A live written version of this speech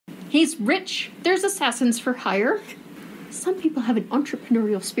He's rich. There's assassins for hire. Some people have an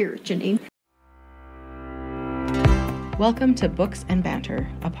entrepreneurial spirit, Janine. Welcome to Books and Banter,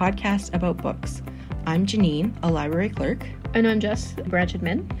 a podcast about books. I'm Janine, a library clerk. And I'm Jess, branch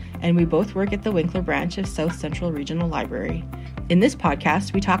admin. And we both work at the Winkler branch of South Central Regional Library. In this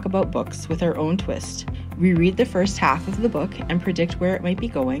podcast, we talk about books with our own twist. We read the first half of the book and predict where it might be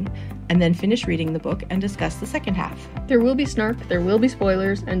going, and then finish reading the book and discuss the second half. There will be snark, there will be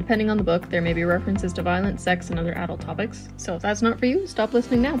spoilers, and depending on the book, there may be references to violence, sex, and other adult topics. So if that's not for you, stop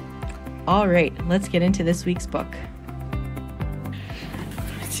listening now. All right, let's get into this week's book.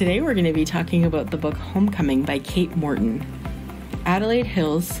 Today we're going to be talking about the book Homecoming by Kate Morton. Adelaide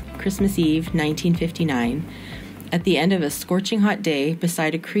Hills, Christmas Eve, 1959. At the end of a scorching hot day,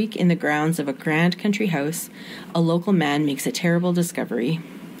 beside a creek in the grounds of a grand country house, a local man makes a terrible discovery.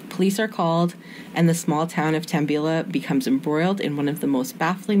 Police are called, and the small town of Tambilla becomes embroiled in one of the most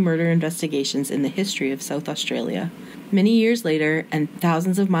baffling murder investigations in the history of South Australia. Many years later, and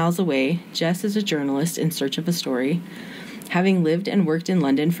thousands of miles away, Jess is a journalist in search of a story. Having lived and worked in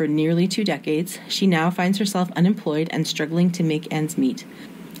London for nearly 2 decades, she now finds herself unemployed and struggling to make ends meet.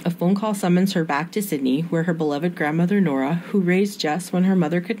 A phone call summons her back to Sydney, where her beloved grandmother Nora, who raised Jess when her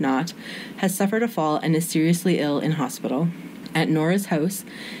mother could not, has suffered a fall and is seriously ill in hospital. At Nora's house,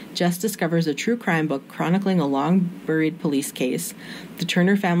 Jess discovers a true crime book chronicling a long-buried police case, the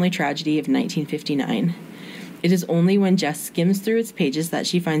Turner family tragedy of 1959. It is only when Jess skims through its pages that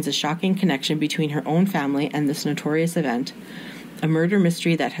she finds a shocking connection between her own family and this notorious event, a murder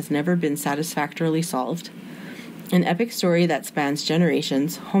mystery that has never been satisfactorily solved. An epic story that spans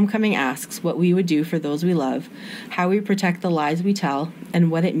generations, Homecoming asks what we would do for those we love, how we protect the lies we tell, and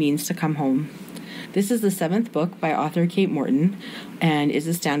what it means to come home. This is the 7th book by author Kate Morton and is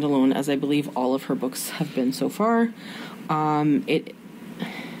a standalone, as I believe all of her books have been so far. It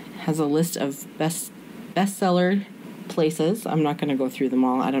has a list of bestseller places. I'm not going to go through them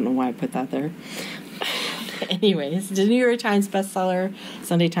all. I don't know why I put that there. Anyways, the New York Times bestseller,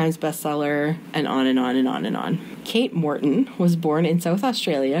 Sunday Times bestseller, and on and on and on and on. Kate Morton was born in South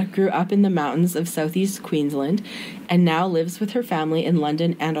Australia, grew up in the mountains of southeast Queensland, and now lives with her family in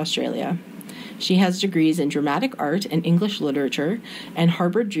London and Australia. She has degrees in dramatic art and English literature, and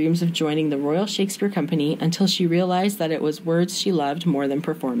harbored dreams of joining the Royal Shakespeare Company until she realized that it was words she loved more than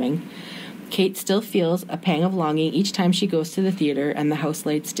performing. Kate still feels a pang of longing each time she goes to the theater and the house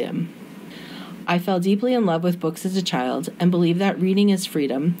lights dim. I fell deeply in love with books as a child and believe that reading is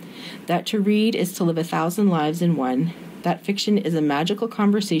freedom, that to read is to live 1,000 lives in one, that fiction is a magical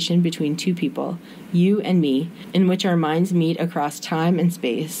conversation between two people, you and me, in which our minds meet across time and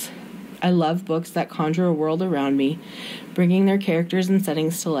space. I love books that conjure a world around me, bringing their characters and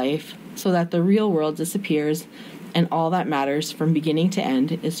settings to life so that the real world disappears and all that matters from beginning to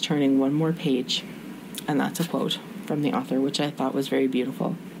end is turning one more page. And that's a quote from the author, which I thought was very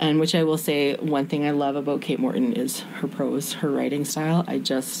beautiful. And which I will say, one thing I love about Kate Morton is her prose, her writing style.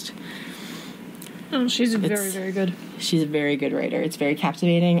 She's very, very good. She's a very good writer. It's very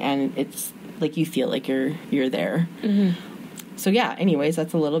captivating, and it's like you feel like you're there. Mm-hmm. So yeah, anyways,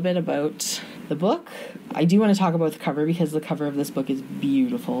 that's a little bit about the book. I do want to talk about the cover because the cover of this book is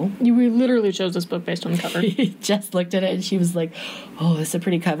beautiful. We literally chose this book based on the cover. Jess looked at it and she was like, oh, this is a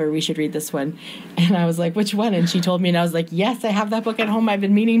pretty cover. We should read this one. And I was like, which one? And she told me, and I was like, yes, I have that book at home. I've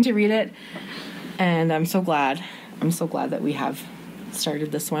been meaning to read it. And I'm so glad. I'm so glad that we have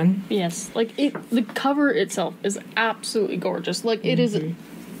started this one. Yes. The cover itself is absolutely gorgeous. It is a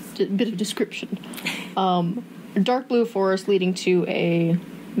bit of description. Dark blue forest leading to a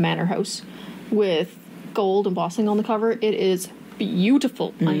manor house with gold embossing on the cover. It is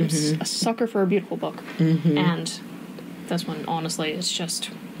beautiful. I am a sucker for a beautiful book. And this one, honestly, is just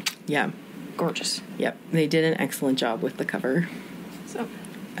gorgeous. Yep. They did an excellent job with the cover. So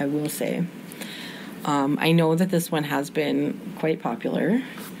I will say. I know that this one has been quite popular.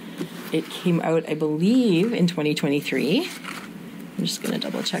 It came out, I believe, in 2023. I'm just going to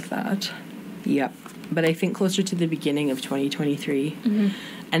double check that. Yep. But I think closer to the beginning of 2023. Mm-hmm.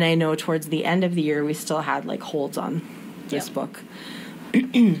 And I know towards the end of the year, we still had, holds on this book.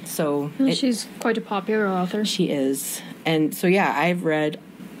 So she's quite a popular author. She is. And so, yeah, I've read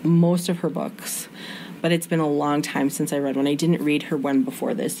most of her books. But it's been a long time since I read one. I didn't read her one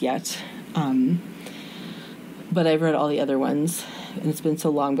before this yet. But I've read all the other ones. And it's been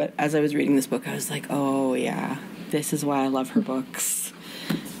so long. But as I was reading this book, I was like, oh, yeah, this is why I love her books.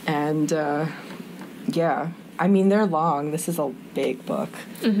 And... yeah, I mean, they're long. This is a big book.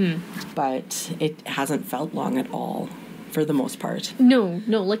 But it hasn't felt long at all, for the most part. No,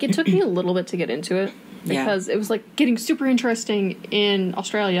 it took me a little bit to get into it. because it was like getting super interesting in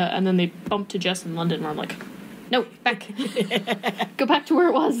Australia, and then they bumped to Jess in London, where I'm like, no, back. Go back to where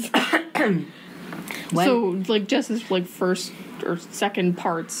it was. So, like, Jess's, like, first or second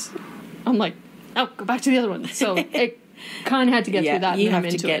parts, I'm like, oh, go back to the other one. So, it kind of had to get through that. You and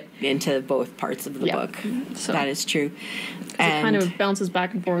have to get into both parts of the book. So, that is true. And it kind of bounces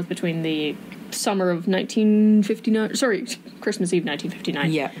back and forth between the summer of 1959, Christmas Eve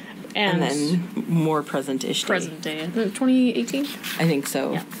 1959. Yeah. And then more present-ish day. Present day. 2018? I think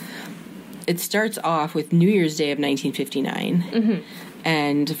so. Yeah. It starts off with New Year's Day of 1959. Mm-hmm.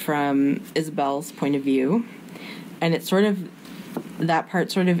 And from Isabel's point of view. And it sort of, that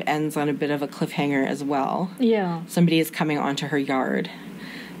part sort of ends on a bit of a cliffhanger as well. Yeah. Somebody is coming onto her yard.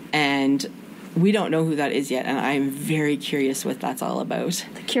 And we don't know who that is yet. And I'm very curious what that's all about.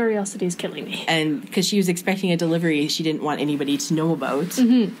 The curiosity is killing me. And because she was expecting a delivery she didn't want anybody to know about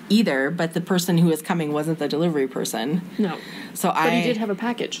either. But the person who was coming wasn't the delivery person. No. But he did have a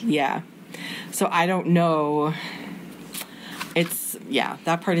package. Yeah. So I don't know.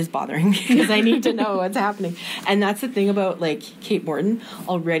 That part is bothering me because I need to know what's happening. And that's the thing about, like, Kate Morton.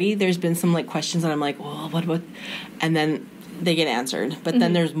 Already there's been some, like, questions that I'm like, well, what about... And then they get answered. But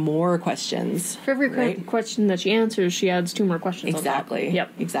then there's more questions. For every question that she answers, she adds 2 more questions. Exactly. On top.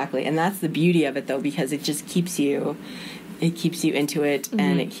 Yep. Exactly. And that's the beauty of it, though, because it just keeps you... It keeps you into it,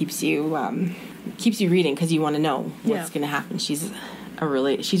 and it keeps you reading because you want to know what's going to happen. She's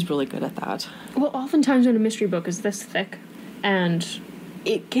really good at that. Well, oftentimes when a mystery book is this thick, and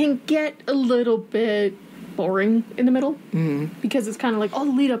it can get a little bit boring in the middle, because it's kind of like, oh,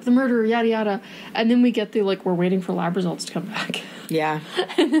 the lead up, the murder, yada yada, and then we get the, like, we're waiting for lab results to come back. Yeah.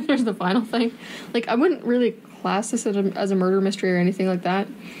 And then there's the final thing. Like, I wouldn't really class this as a murder mystery or anything like that,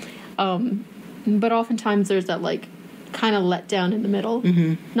 but oftentimes there's that, like, kind of let down in the middle.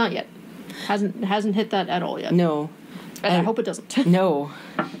 Not yet. Hasn't hit that at all yet. No. And I hope it doesn't. No.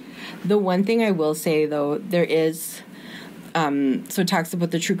 The one thing I will say, though, there is... so it talks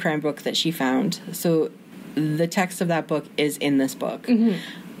about the true crime book that she found. So the text of that book is in this book.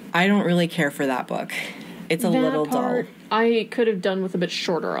 I don't really care for that book. It's a little dull. I could have done with a bit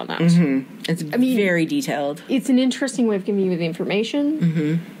shorter on that. It's very detailed. It's an interesting way of giving you the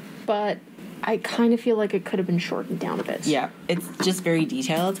information, but I kind of feel like it could have been shortened down a bit. Yeah, it's just very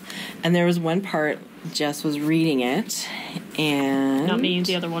detailed. And there was one part, Jess was reading it, and... Not me,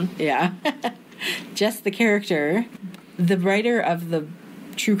 the other one. Yeah. Jess, the character, the writer of the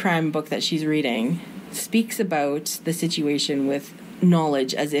true crime book that she's reading, speaks about the situation with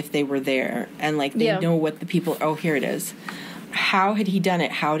knowledge as if they were there. And, like, they know what the people... Oh, here it is. How had he done it?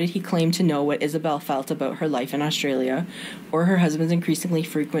 How did he claim to know what Isabel felt about her life in Australia or her husband's increasingly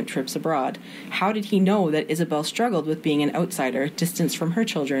frequent trips abroad? How did he know that Isabel struggled with being an outsider, distanced from her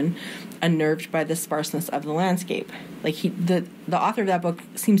children, unnerved by the sparseness of the landscape? Like, the author of that book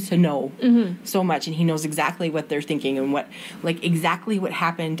seems to know so much, and he knows exactly what they're thinking and exactly what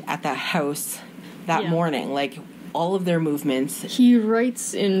happened at that house that morning. Like, all of their movements. He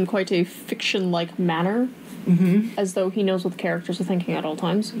writes in quite a fiction-like manner. As though he knows what the characters are thinking at all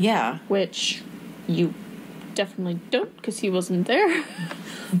times. Yeah. Which you definitely don't, because he wasn't there.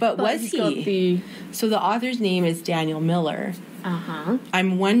 But was he? So the author's name is Daniel Miller.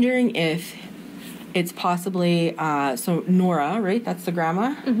 I'm wondering if it's possibly... so Nora, right? That's the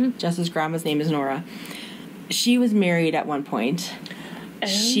grandma? Jess's grandma's name is Nora. She was married at one point.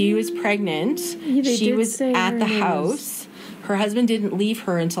 She was pregnant. She was at the house. Her husband didn't leave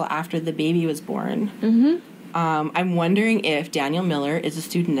her until after the baby was born. I'm wondering if Daniel Miller is a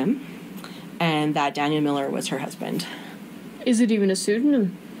pseudonym and that Daniel Miller was her husband. Is it even a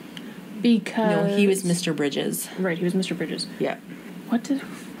pseudonym? Because... No, he was Mr. Bridges. Right, he was Mr. Bridges. Yeah.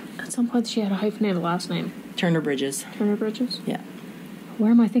 At some point she had a hyphenated last name. Turner Bridges. Turner Bridges? Yeah.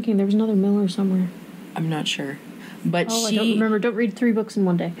 Where am I thinking? There was another Miller somewhere. I'm not sure. But I don't remember. Don't read 3 books in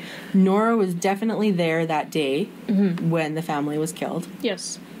one day. Nora was definitely there that day when the family was killed.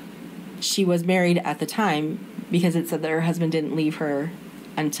 Yes. She was married at the time because it said that her husband didn't leave her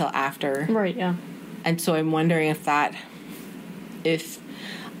until after. Right, yeah. And so I'm wondering if I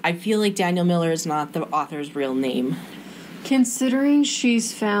feel like Daniel Miller is not the author's real name. Considering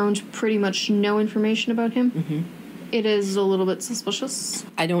she's found pretty much no information about him, it is a little bit suspicious.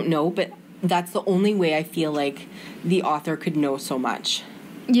 I don't know, but that's the only way I feel like the author could know so much.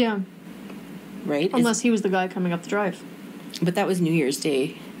 Yeah. Right? Unless he was the guy coming up the drive. But that was New Year's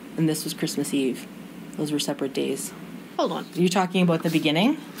Day, and this was Christmas Eve. Those were separate days. Hold on. You're talking about the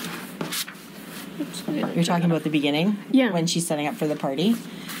beginning? You're talking about the beginning? Yeah. When she's setting up for the party?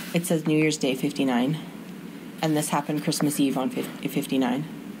 It says New Year's Day 59. And this happened Christmas Eve on 59.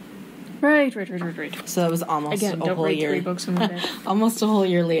 Right. So it was almost Again, a don't whole read year. 3 books in one day. Almost a whole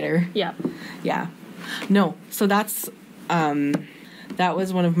year later. Yeah. Yeah. No, so that's, that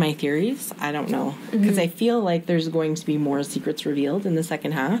was one of my theories. I don't know. Because I feel like there's going to be more secrets revealed in the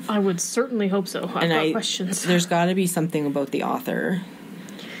second half. I would certainly hope so. I've got questions. There's got to be something about the author.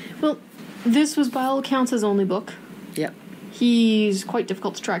 Well, this was by all accounts his only book. Yep. He's quite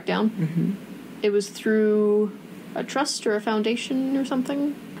difficult to track down. Mm-hmm. It was through a trust or a foundation or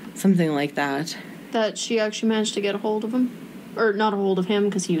something. Something like that. That she actually managed to get a hold of him. Or not a hold of him,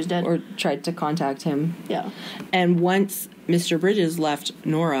 because he was dead. Or tried to contact him. Yeah. And once Mr. Bridges left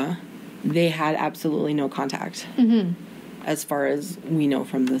Nora, they had absolutely no contact. Mm-hmm. As far as we know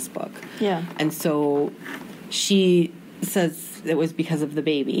from this book. Yeah. And so she says it was because of the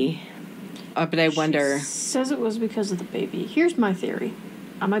baby. But I wonder... She says it was because of the baby. Here's my theory.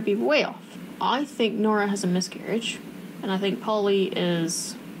 I might be way off. I think Nora has a miscarriage. And I think Polly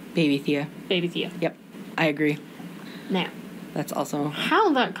is... Baby Thea. Baby Thea. Yep. I agree. Now... That's also...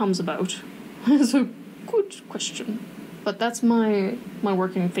 How that comes about is a good question. But that's my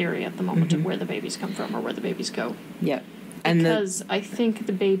working theory at the moment of where the babies come from or where the babies go. Yep. And because I think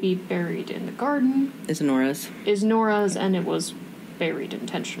the baby buried in the garden... Is Nora's. Is Nora's, and it was buried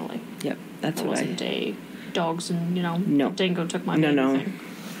intentionally. Yep, that's it why. It wasn't a dogs and, no. Dingo took my baby thing.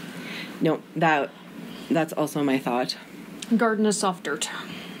 No, that's also my thought. Garden is soft dirt.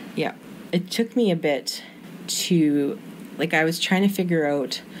 Yeah. It took me a bit to... Like, I was trying to figure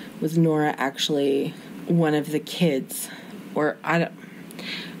out, was Nora actually one of the kids? Or,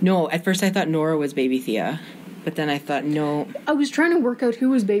 No, at first I thought Nora was baby Thea. But then I thought, no. I was trying to work out who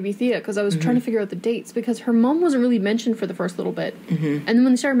was baby Thea, because I was trying to figure out the dates, because her mom wasn't really mentioned for the first little bit. Mm-hmm. And then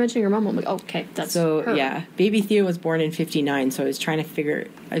when they started mentioning her mom, I'm like, oh, okay, that's her. Yeah, baby Thea was born in 59, so I was trying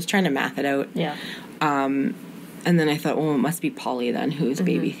to math it out. Yeah. And then I thought, well, it must be Polly then, who is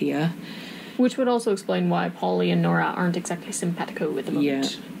baby Thea. Which would also explain why Polly and Nora aren't exactly simpatico at the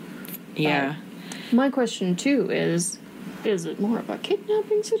moment. Yeah. My question, too, is it more of a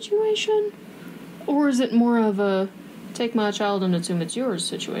kidnapping situation? Or is it more of a take my child and assume it's yours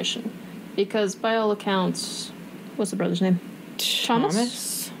situation? Because by all accounts... What's the brother's name?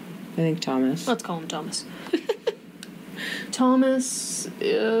 Thomas? I think Thomas. Let's call him Thomas. Thomas...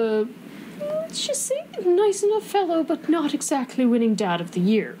 let's just say nice enough fellow, but not exactly winning Dad of the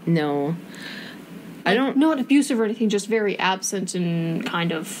Year. No. I don't... Not abusive or anything, just very absent and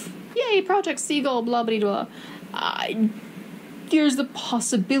kind of... Yay, Project Seagull, blah, blah, blah. There's the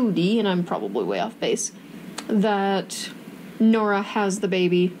possibility, and I'm probably way off base, that Nora has the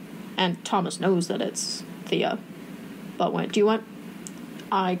baby, and Thomas knows that it's Thea. But do you want...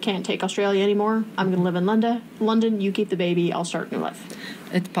 I can't take Australia anymore. I'm going to live in London, you keep the baby, I'll start a new life.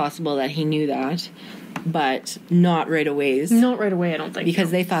 It's possible that he knew that, but not right away. Not right away, I don't think.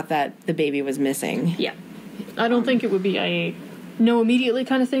 Because they thought that the baby was missing. Yeah. I don't think it would be a know immediately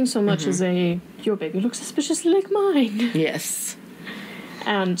kind of thing, so much as a, your baby looks suspiciously like mine. Yes.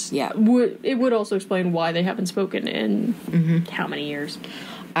 And it would also explain why they haven't spoken in how many years.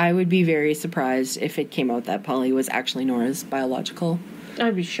 I would be very surprised if it came out that Polly was actually Nora's biological.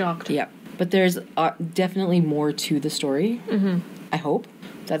 I'd be shocked. Yeah. But there's definitely more to the story. Mm-hmm. I hope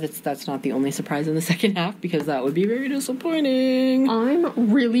that that's not the only surprise in the second half, because that would be very disappointing.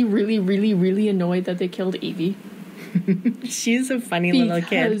 I'm really, really, really, really annoyed that they killed Evie. She's a funny little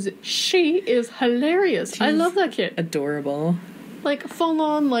kid. Because she is hilarious. I love that kid. Adorable. Like, full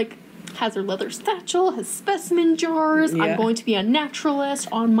on, like, has her leather satchel, has specimen jars. Yeah. I'm going to be a naturalist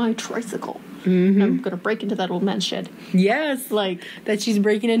on my tricycle. Mm-hmm. I'm going to break into that old man's shed. Yes. Like, that she's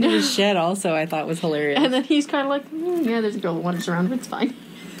breaking into his shed also, I thought was hilarious. And then he's kind of like, yeah, there's a girl that wanders around, but it's fine.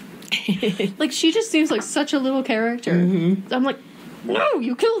 Like, she just seems like such a little character. Mm-hmm. I'm like, no,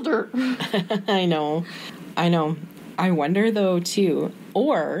 you killed her. I know. I wonder, though, too,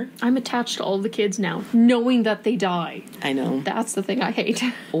 or... I'm attached to all the kids now, knowing that they die. I know. That's the thing I hate.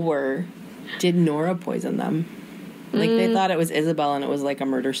 Or did Nora poison them? Like, they thought it was Isabel and it was, like, a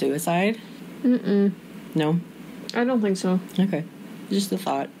murder-suicide? Mm-mm. No? I don't think so. Okay. Just a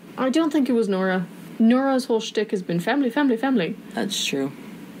thought. I don't think it was Nora. Nora's whole shtick has been family, family, family. That's true.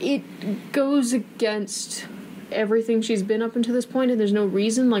 It goes against everything she's been up until this point, and there's no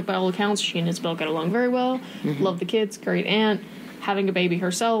reason. Like, by all accounts, she and Isabel got along very well. Mm-hmm. Love the kids, great aunt, having a baby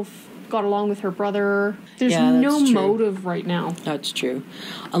herself, got along with her brother. There's no motive right now. That's true.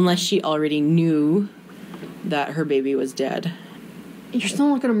 Unless she already knew that her baby was dead. You're still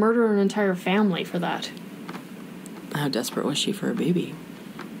not going to murder an entire family for that. How desperate was she for a baby?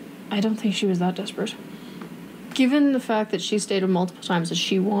 I don't think she was that desperate. Given the fact that she stated multiple times that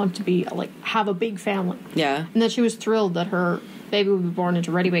she wanted to be, like, have a big family. Yeah. And that she was thrilled that her baby would be born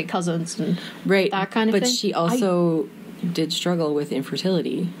into ready-made cousins and that kind of thing. But she also did struggle with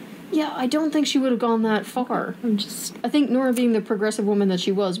infertility. Yeah, I don't think she would have gone that far. I think Nora, being the progressive woman that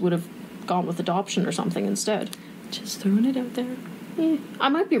she was, would have gone with adoption or something instead. Just throwing it out there. Yeah, I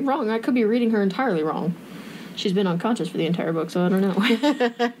might be wrong. I could be reading her entirely wrong. She's been unconscious for the entire book, so I don't know.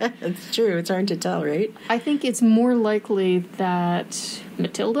 That's true. It's hard to tell, right? I think it's more likely that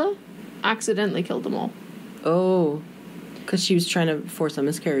Matilda accidentally killed them all. Oh, because she was trying to force a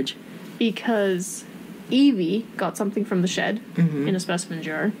miscarriage. Because Evie got something from the shed in a specimen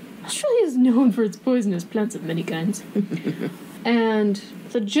jar. Australia is known for its poisonous plants of many kinds. And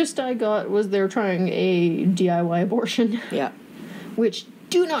the gist I got was they're trying a DIY abortion. Yeah. Which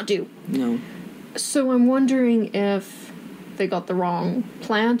do not do. No. So I'm wondering if they got the wrong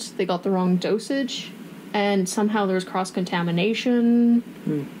plant, they got the wrong dosage, and somehow there's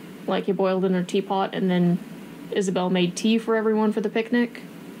cross-contamination. Like you boiled in a teapot and then Isabel made tea for everyone for the picnic.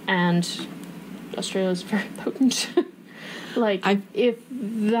 And Australia's very potent.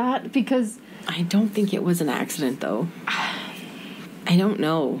 Because... I don't think it was an accident, though. I don't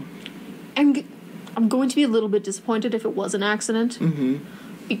know. I'm going to be a little bit disappointed if it was an accident.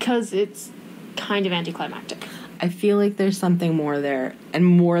 Because it's kind of anticlimactic. I feel like there's something more there, and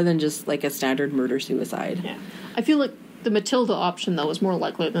more than just like a standard murder-suicide. Yeah. I feel like the Matilda option, though, is more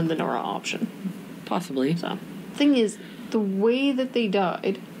likely than the Nora option. Possibly. So, thing is, the way that they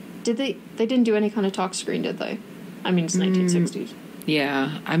died, they didn't do any kind of tox screen, did they? I mean, it's 1960s.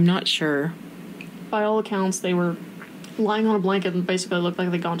 Yeah, I'm not sure. By all accounts, they were lying on a blanket and basically looked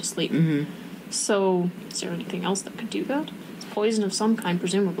like they'd gone to sleep. So, is there anything else that could do that? It's poison of some kind,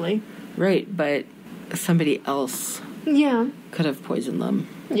 presumably. Right, but somebody else could have poisoned them.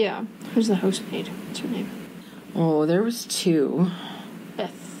 Yeah. Who's the housemaid? What's her name? Oh, there was two.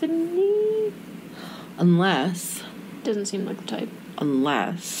 Bethany? Unless... Doesn't seem like the type.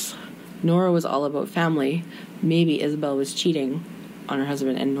 Unless Nora was all about family, maybe Isabel was cheating on her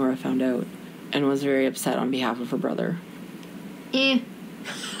husband and Nora found out and was very upset on behalf of her brother.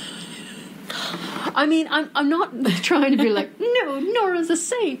 I mean, I'm not trying to be like, no, Nora's a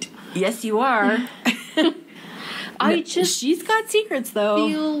saint. Yes, you are. She's got secrets, though.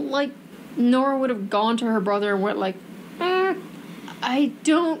 Feel like Nora would have gone to her brother and went like, I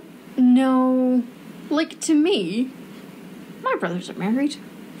don't know. Like, to me, my brothers are married.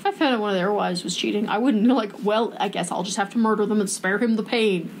 If I found out one of their wives was cheating, I wouldn't be like, well, I guess I'll just have to murder them and spare him the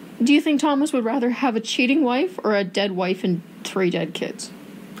pain. Do you think Thomas would rather have a cheating wife or a dead wife and 3 dead kids?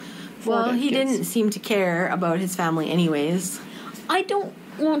 Well, he didn't seem to care about his family anyways. I don't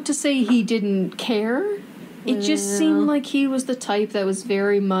want to say he didn't care. It just seemed like he was the type that was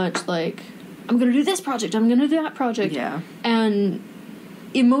very much like, I'm going to do this project, I'm going to do that project. Yeah. And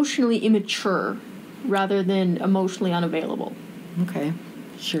emotionally immature rather than emotionally unavailable. Okay,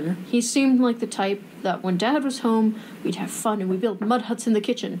 sure. He seemed like the type that when Dad was home, we'd have fun and we built mud huts in the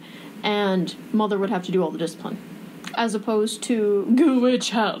kitchen, and Mother would have to do all the discipline. As opposed to, go away,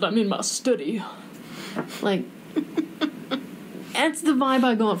 child, I'm in my study. Like, that's the vibe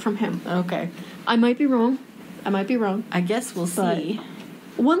I got from him. Okay. I might be wrong. I guess we'll see.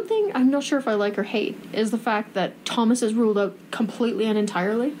 One thing I'm not sure if I like or hate is the fact that Thomas is ruled out completely and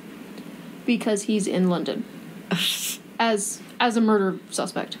entirely because he's in London as a murder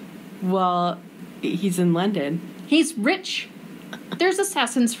suspect. Well, he's in London. He's rich. There's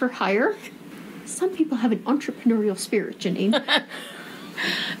assassins for hire. Some people have an entrepreneurial spirit, Janine.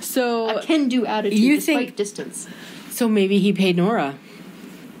 So a can-do attitude despite distance. So maybe he paid Nora.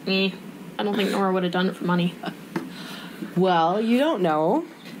 I don't think Nora would have done it for money. Well, you don't know.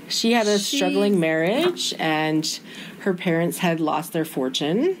 She had a struggling marriage, and her parents had lost their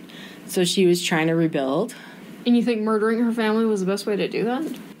fortune, so she was trying to rebuild. And you think murdering her family was the best way to do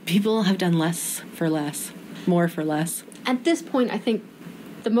that? People have done less for less. More for less. At this point, I think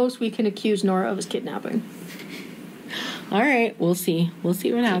the most we can accuse Nora of is kidnapping. All right, we'll see. We'll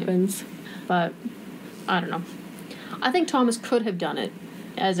see what happens. But, I don't know. I think Thomas could have done it,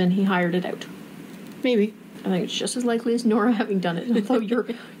 as in he hired it out. Maybe. I think it's just as likely as Nora having done it. Although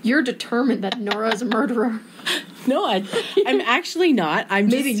you're determined that Nora is a murderer. No, I'm actually not.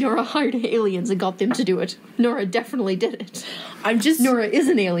 Maybe Nora hired aliens and got them to do it. Nora definitely did it. Nora is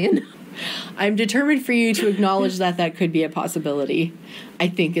an alien. I'm determined for you to acknowledge that could be a possibility, I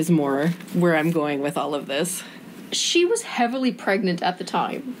think is more where I'm going with all of this. She was heavily pregnant at the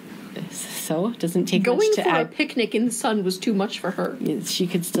time. So, it doesn't take much to add. Going for a picnic in the sun was too much for her. She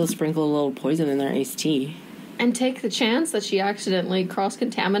could still sprinkle a little poison in their iced tea. And take the chance that she accidentally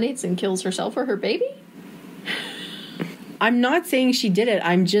cross-contaminates and kills herself or her baby? I'm not saying she did it.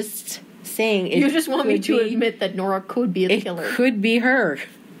 I'm just saying You just want me to admit that Nora could be the killer. It could be her.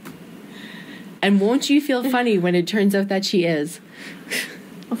 And won't you feel funny when it turns out that she is?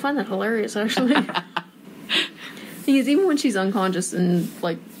 I find that hilarious, actually. Because even when she's unconscious and,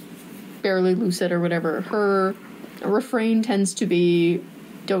 like, barely lucid or whatever, her refrain tends to be,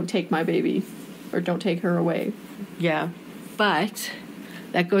 don't take my baby, or don't take her away. Yeah. But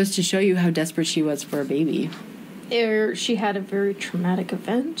that goes to show you how desperate she was for a baby. She had a very traumatic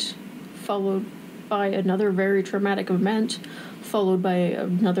event, followed by another very traumatic event, followed by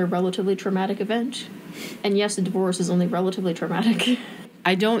another relatively traumatic event. And yes, the divorce is only relatively traumatic.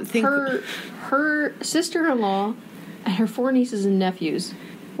 I don't think... Her sister-in-law and her 4 nieces and nephews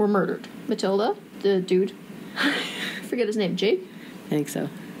were murdered. Matilda, the dude, I forget his name, Jake? I think so.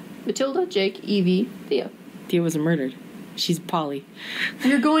 Matilda, Jake, Evie, Thea. Thea wasn't murdered. She's Polly.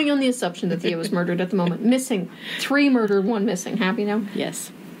 You're going on the assumption that Thea was murdered at the moment. Missing. 3 murdered, 1 missing. Happy now?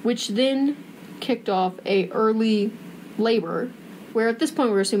 Yes. Which then kicked off a early labor, where at this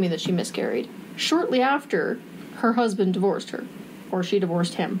point we're assuming that she miscarried. Shortly after, her husband divorced her. Or she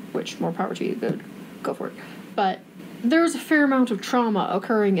divorced him, which, more power to you, good. Go for it. But there's a fair amount of trauma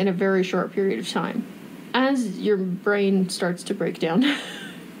occurring in a very short period of time. As your brain starts to break down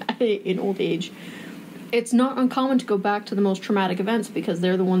in old age, it's not uncommon to go back to the most traumatic events because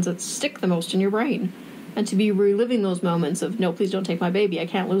they're the ones that stick the most in your brain. And to be reliving those moments of, no, please don't take my baby, I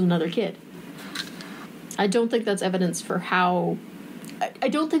can't lose another kid. I don't think that's evidence for how... I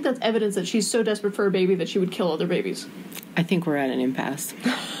don't think that's evidence that she's so desperate for a baby that she would kill other babies. I think we're at an impasse.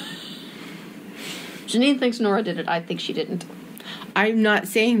 Janine thinks Nora did it. I think she didn't. I'm not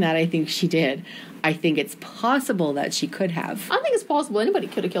saying that I think she did. I think it's possible that she could have. I think it's possible anybody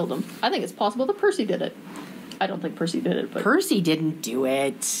could have killed him. I think it's possible that Percy did it. I don't think Percy did it, but... Percy didn't do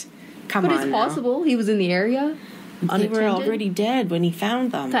it. Come on But it's possible. Now. He was in the area. They were already dead when he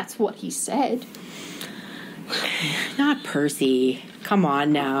found them. That's what he said. Not Percy. Come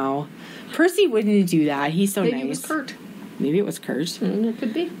on now. Percy wouldn't do that. He's so nice. Maybe it was Kurt. Maybe it was Kurt. It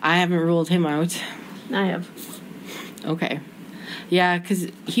could be. I haven't ruled him out. I have. Okay. Yeah, because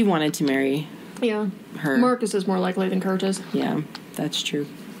he wanted to marry her. Marcus is more likely than Kurt is. Yeah, that's true.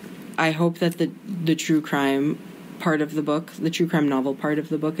 I hope that the true crime part of the book, the true crime novel part of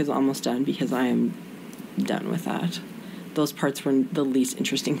the book is almost done because I am done with that. Those parts were the least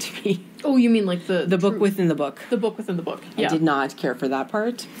interesting to me. Oh, you mean like the book within the book? The book within the book. Yeah. I did not care for that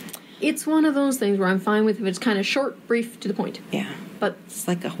part. It's one of those things where I'm fine with if it's kind of short, brief, to the point. Yeah. But it's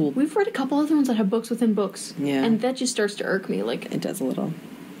like a whole... We've read a couple other ones that have books within books. Yeah. And that just starts to irk me. Like, it does a little.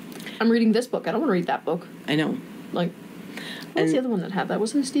 I'm reading this book. I don't want to read that book. I know. Like, what was the other one that had that?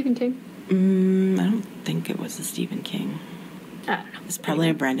 Was it a Stephen King? I don't think it was a Stephen King. I don't know. It's probably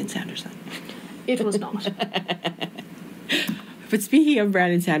a Brandon Sanderson. It was not. But speaking of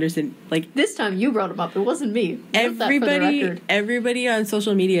Brandon Sanderson, like... This time you brought him up. It wasn't me. Everybody on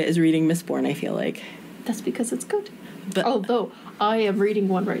social media is reading Mistborn, I feel like. That's because it's good. But, although, I am reading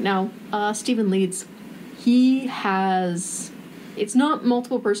one right now. Stephen Leeds. He has... It's not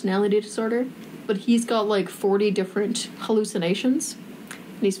multiple personality disorder, but he's got like 40 different hallucinations.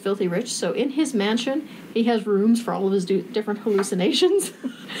 And he's filthy rich. So in his mansion, he has rooms for all of his different hallucinations.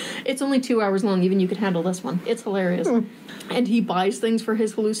 It's only 2 hours long. Even you could handle this one. It's hilarious. And he buys things for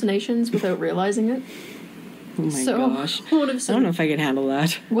his hallucinations without realizing it. Oh my gosh. I don't know if I could handle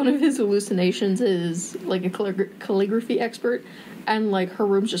that. One of his hallucinations is like a calligraphy expert, and like her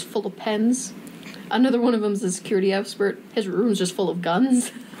room's just full of pens. Another one of them is a security expert. His room's just full of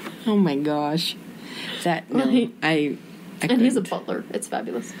guns. Oh my gosh. And he's a butler. It's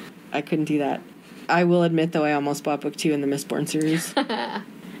fabulous. I couldn't do that. I will admit, though, I almost bought book 2 in the Mistborn series.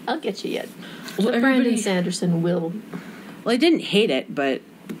 I'll get you yet. Well, Brandon Sanderson will. Well, I didn't hate it, but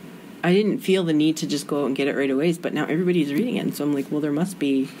I didn't feel the need to just go out and get it right away. But now everybody's reading it, and so I'm like, well, there must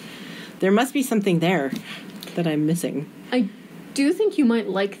be something there that I'm missing. I do think you might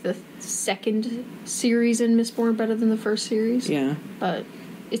like the second series in Mistborn better than the first series. Yeah. But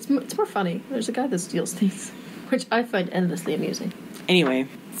it's more funny. There's a guy that steals things, which I find endlessly amusing. Anyway,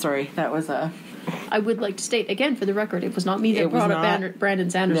 sorry, that was I would like to state, again, for the record, it was not me that brought up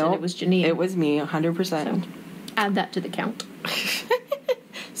Brandon Sanderson. Nope, it was Janine. It was me, 100%. So, add that to the count.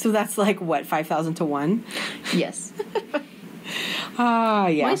 So that's like, what, 5,000 to 1? Yes.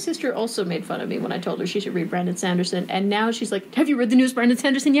 Yeah. My sister also made fun of me when I told her she should read Brandon Sanderson, and now she's like, have you read the newest Brandon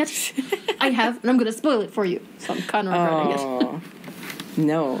Sanderson yet? I have, and I'm going to spoil it for you. So I'm kind of regretting it.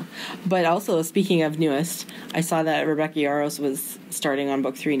 No. But also, speaking of newest, I saw that Rebecca Yarros was starting on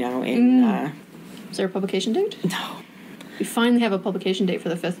book 3 now in... Is there a publication date? No. We finally have a publication date for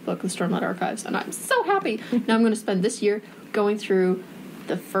the 5th book, The Stormlight Archives, and I'm so happy. Now I'm going to spend this year going through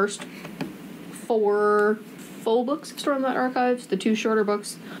the first 4 full books of Stormlight Archives, the 2 shorter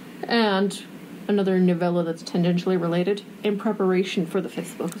books, and another novella that's tangentially related in preparation for the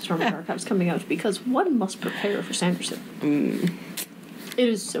 5th book of Stormlight Archives coming out, because one must prepare for Sanderson. It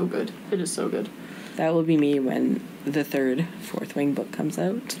is so good. It is so good. That will be me when the 3rd Fourth Wing book comes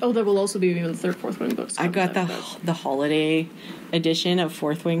out. Oh, that will also be me when the 3rd Fourth Wing books come out. I got the holiday edition of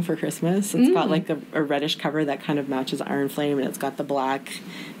Fourth Wing for Christmas. It's got like a reddish cover that kind of matches Iron Flame, and it's got the black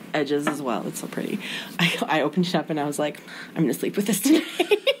edges as well. It's so pretty. I opened it up and I was like, I'm going to sleep with this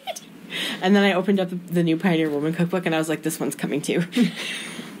tonight. And then I opened up the new Pioneer Woman cookbook and I was like, this one's coming too.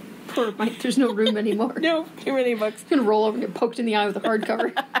 Poor Mike, there's no room anymore. No, too many books. You're going to roll over and get poked in the eye with a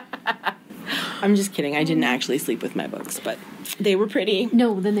hardcover. I'm just kidding. I didn't actually sleep with my books, but they were pretty.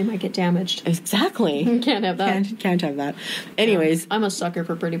 No, then they might get damaged. Exactly. You can't have that. Can't have that. Anyways. I'm a sucker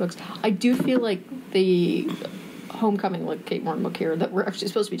for pretty books. I do feel like the Homecoming, like Kate Morton book here, that we're actually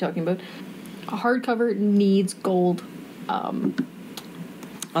supposed to be talking about, a hardcover needs gold. On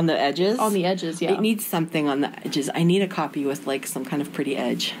the edges? On the edges, yeah. It needs something on the edges. I need a copy with, like, some kind of pretty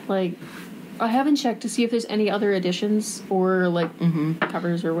edge. Like, I haven't checked to see if there's any other editions or, like,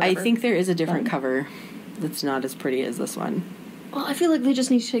 covers or whatever. I think there is a different cover that's not as pretty as this one. Well, I feel like they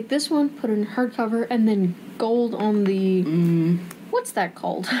just need to take this one, put it in hardcover, and then gold on the... What's that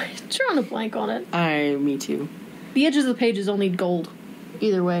called? I'm drawing a blank on it. Me too. The edges of the pages all need gold.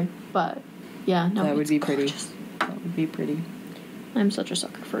 Either way. But, yeah, no, that would be gorgeous. pretty. That would be pretty. I'm such a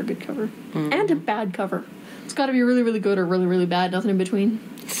sucker for a good cover. And a bad cover. It's got to be really, really good or really, really bad. Nothing in between.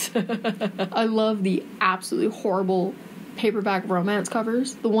 I love the absolutely horrible paperback romance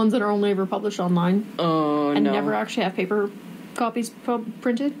covers. The ones that are only ever published online. Oh, and no. never actually have paper copies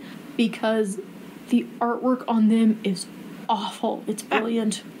printed. Because the artwork on them is awful. It's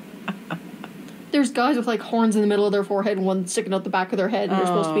brilliant. There's guys with, like, horns in the middle of their forehead and one sticking out the back of their head. And they're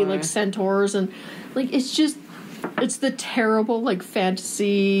supposed to be, like, centaurs. And, like, it's just... It's the terrible, like,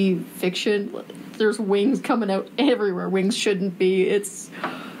 fantasy fiction. There's wings coming out everywhere. Wings shouldn't be. It's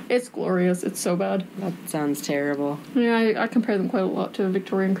glorious. It's so bad. That sounds terrible. Yeah, I compare them quite a lot to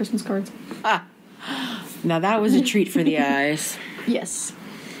Victorian Christmas cards. Now that was a treat for the eyes. Yes.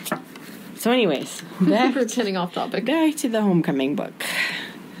 So anyways, back We're getting off topic. Back to the Homecoming book.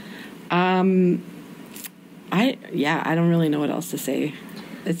 I don't really know what else to say.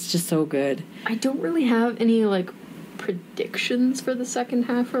 It's just so good. I don't really have any, like, predictions for the second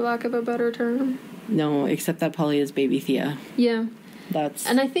half, for lack of a better term. No, except that Polly is baby Thea. Yeah.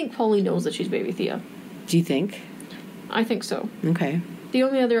 And I think Polly knows that she's baby Thea. Do you think? I think so. Okay. The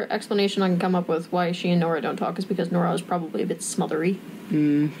only other explanation I can come up with why she and Nora don't talk is because Nora is probably a bit smothery.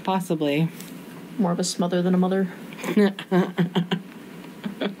 Possibly. More of a smother than a mother.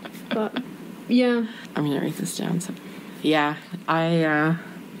 But, yeah. I'm gonna write this down. So, yeah, I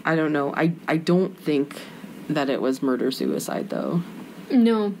don't know. I don't think that it was murder-suicide, though.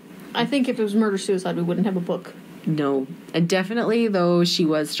 No. I think if it was murder-suicide, we wouldn't have a book. No. And definitely, though, she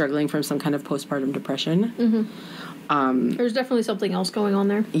was struggling from some kind of postpartum depression. There's definitely something else going on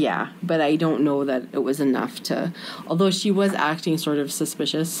there. Yeah, but I don't know that it was enough to... Although she was acting sort of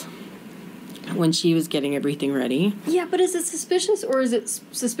suspicious when she was getting everything ready. Yeah, but is it suspicious, or is it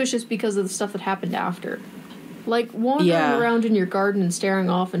suspicious because of the stuff that happened after? Like, wandering around in your garden and staring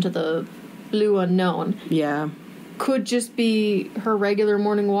off into the blue unknown. Yeah. Could just be her regular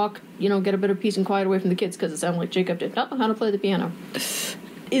morning walk, get a bit of peace and quiet away from the kids, because it sounded like Jacob did not know how to play the piano.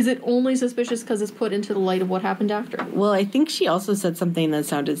 Is it only suspicious because it's put into the light of what happened after? Well, I think she also said something that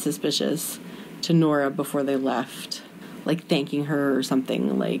sounded suspicious to Nora before they left. Like, thanking her or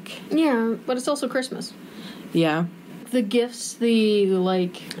something, like... Yeah, but it's also Christmas. Yeah. The gifts, the,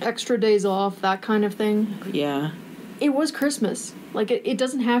 like, extra days off, that kind of thing. Yeah. It was Christmas. Like, it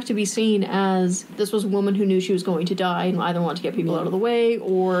doesn't have to be seen as this was a woman who knew she was going to die and either wanted to get people out of the way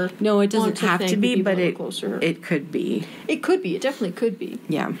or... No, it doesn't have to be, but it could be. It could be. It definitely could be.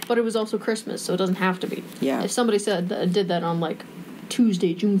 Yeah. But it was also Christmas, so it doesn't have to be. Yeah. If somebody did that on, like,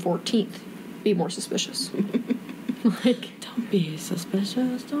 Tuesday, June 14th, be more suspicious. Like... Don't be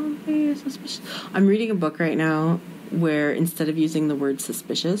suspicious. Don't be suspicious. I'm reading a book right now where instead of using the word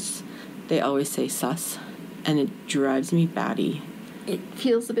suspicious, they always say sus, and it drives me batty. It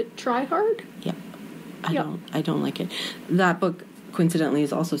feels a bit try-hard. Yeah. I don't like it. That book, coincidentally,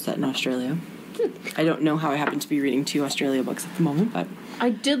 is also set in Australia. I don't know how I happen to be reading 2 Australia books at the moment, but... I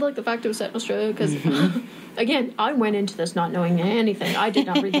did like the fact it was set in Australia, because, again, I went into this not knowing anything. I did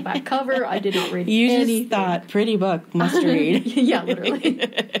not read the back cover. I did not read anything. You just thought, pretty book, must read. Yeah, literally.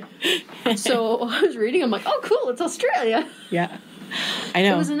 So I was reading, I'm like, oh, cool, it's Australia. Yeah. I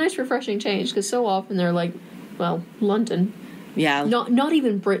know. It was a nice, refreshing change, because so often they're like, well, London, Yeah. Not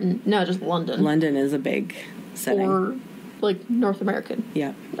even Britain. No, just London. London is a big setting. Or, like, North American.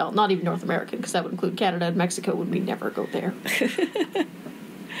 Yeah. No, not even North American, because that would include Canada and Mexico, and we never go there.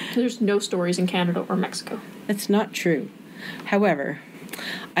 There's no stories in Canada or Mexico. That's not true. However,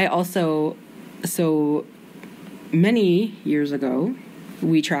 I also... So, many years ago,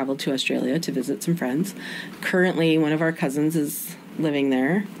 we traveled to Australia to visit some friends. Currently, one of our cousins is living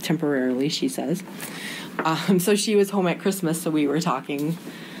there, temporarily, she says. So she was home at Christmas, so we were talking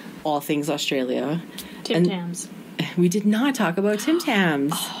all things Australia. Tim Tams. We did not talk about Tim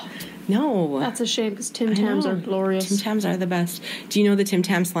Tams. Oh, no. That's a shame, because Tim Tams are glorious. Tim Tams are the best. Do you know the Tim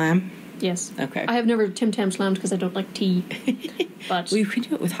Tam Slam? Yes. Okay. I have never Tim Tam slammed because I don't like tea. But we could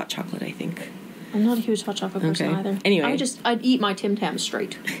do it with hot chocolate, I think. I'm not a huge hot chocolate person either. Anyway. I'd eat my Tim Tams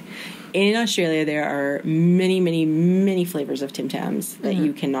straight. In Australia, there are many, many, many flavors of Tim Tams that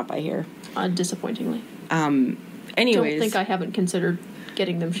you cannot buy here. Disappointingly. Anyways. Don't think I haven't considered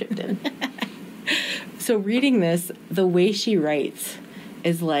getting them shipped in. So reading this, the way she writes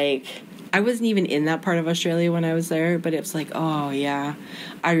is like... I wasn't even in that part of Australia when I was there, but it's like, oh, yeah,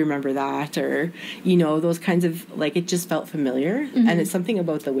 I remember that. Or, you know, those kinds of, like, it just felt familiar. Mm-hmm. And it's something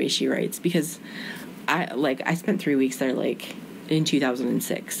about the way she writes, because I spent 3 weeks there, like, in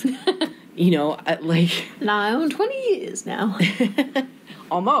 2006. You know, Now I own 20 years now.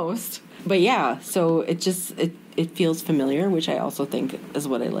 Almost. But yeah, so it just, it feels familiar, which I also think is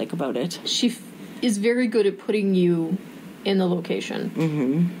what I like about it. She is very good at putting you in the location.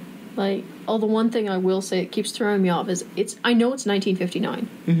 Mm-hmm. Like, the one thing I will say it keeps throwing me off is I know it's 1959.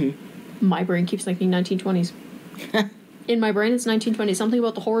 Mm-hmm. My brain keeps thinking 1920s. In my brain, it's 1920s. Something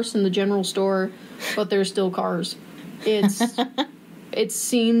about the horse in the general store, but there's still cars. It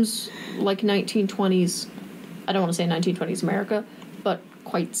seems like 1920s. I don't want to say 1920s America, but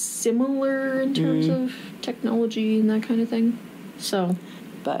quite similar in terms of technology and that kind of thing. So,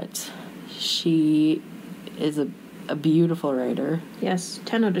 but she is a beautiful writer. Yes,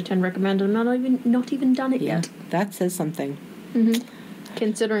 10 out of 10 recommend. I'm not even done it yet. That says something. Mm-hmm.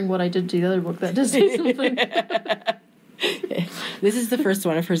 Considering what I did to the other book, that does say something. This is the first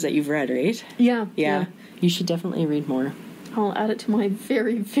one of hers that you've read, right? Yeah. You should definitely read more. I'll add it to my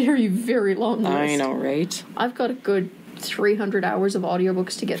very, very, very long list. I know, right? I've got a good 300 hours of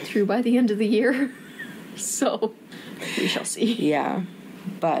audiobooks to get through by the end of the year. So, we shall see. Yeah,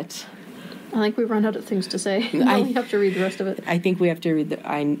 but... I think we've run out of things to say. Now we have to read the rest of it. I think we have to read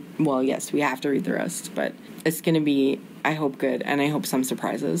yes, we have to read the rest, but it's going to be, I hope, good, and I hope some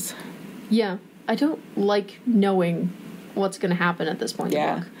surprises. Yeah. I don't like knowing what's going to happen at this point in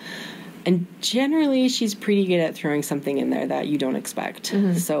the book. And generally, she's pretty good at throwing something in there that you don't expect.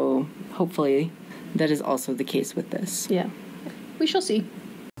 Mm-hmm. So, hopefully, that is also the case with this. Yeah. We shall see.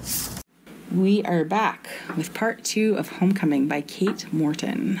 We are back with part 2 of Homecoming by Kate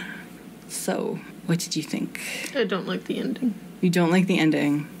Morton. So, what did you think? I don't like the ending. You don't like the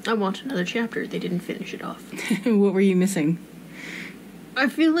ending? I want another chapter. They didn't finish it off. What were you missing? I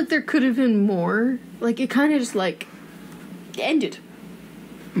feel like there could have been more. Like, it kind of just, like, ended.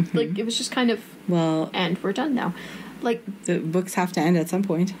 Mm-hmm. Like, it was just kind of... Well... And we're done now. Like... The books have to end at some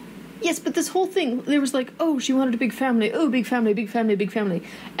point. Yes, but this whole thing, there was like, oh, she wanted a big family. Oh, big family, big family, big family.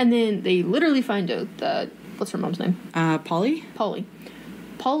 And then they literally find out that... What's her mom's name? Polly?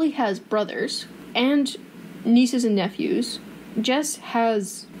 Polly has brothers and nieces and nephews. Jess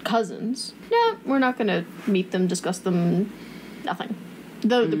has cousins. No, we're not going to meet them, discuss them, nothing.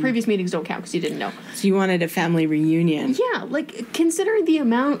 The previous meetings don't count because you didn't know. So you wanted a family reunion. Yeah, like, considering the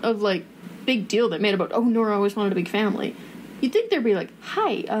amount of, like, big deal they made about, oh, Nora always wanted a big family, you'd think they'd be like,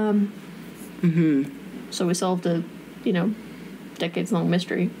 hi, So we solved a, decades-long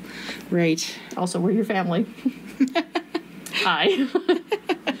mystery. Right. Also, we're your family. Hi.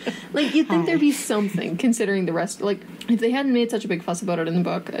 Like, you'd think there'd be something, considering the rest. Like, if they hadn't made such a big fuss about it in the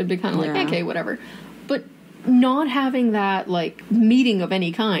book, I'd be kind of like, okay, whatever. But not having that, like, meeting of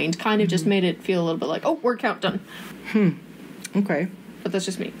any kind of just made it feel a little bit like, oh, word count done. Okay. But that's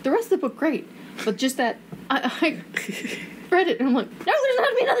just me. The rest of the book, great. But just that, I read it, and I'm like, no, there's not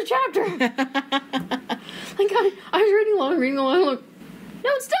to be another chapter. Like, I was reading along, I'm like, no,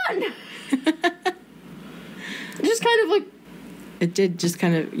 it's done. It just kind of, like... It did just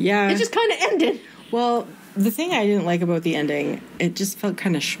kind of, yeah. It just kind of ended. Well, the thing I didn't like about the ending, it just felt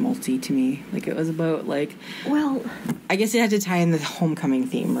kind of schmaltzy to me. Like, it was about, like... Well... I guess it had to tie in the homecoming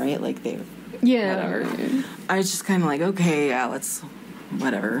theme, right? Like, they... Yeah. Whatever. I was just kind of like, okay, yeah, let's...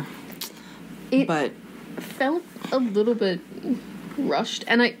 Whatever. But... felt a little bit rushed,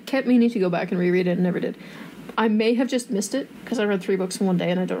 and I kept meaning to go back and reread it and never did. I may have just missed it, because I read 3 books in one day,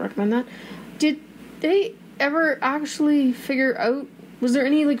 and I don't recommend that. Did they ever actually figure out... Was there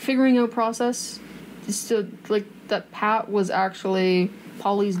any, like, figuring out process to, like, that Pat was actually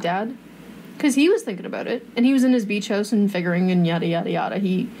Polly's dad? Because he was thinking about it, and he was in his beach house and figuring and yada, yada, yada.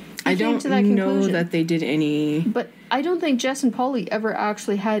 He I came don't to that know conclusion. that they did any... But I don't think Jess and Polly ever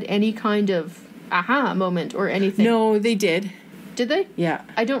actually had any kind of aha moment or anything. No, they did. Did they? Yeah.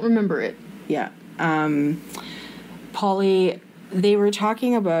 I don't remember it. Yeah. Polly, they were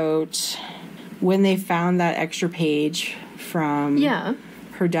talking about when they found that extra page from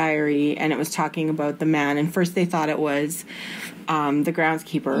her diary, and it was talking about the man, and first they thought it was the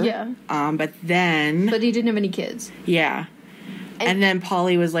groundskeeper. Yeah. But then... But he didn't have any kids. Yeah. And then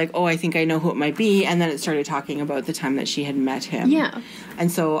Polly was like, oh, I think I know who it might be, and then it started talking about the time that she had met him. Yeah.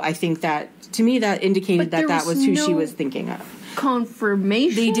 And so I think that, to me, that indicated that was who she was thinking of.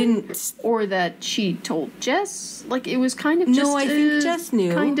 Confirmation? They didn't... Or that she told Jess? Like, it was kind of just... No, I think Jess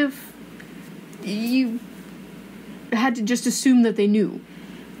knew. Kind of... You had to just assume that they knew.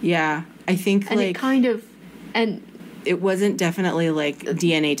 Yeah. I think, and it kind of... And... It wasn't definitely, like,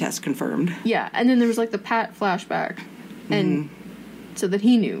 DNA test confirmed. Yeah. And then there was, like, the Pat flashback. And... So that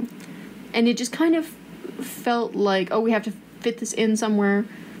he knew. And it just kind of felt like, oh, we have to fit this in somewhere,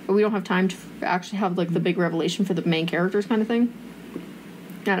 but we don't have time to actually have, like, the big revelation for the main characters kind of thing.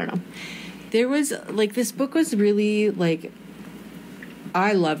 I don't know. There was, like, this book was really, like...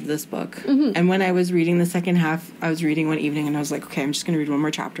 I loved this book. Mm-hmm. And when I was reading the second half, I was reading one evening, and I was like, okay, I'm just going to read one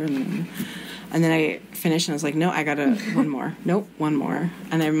more chapter. And then I finished, and I was like, no, I got one more. Nope, one more.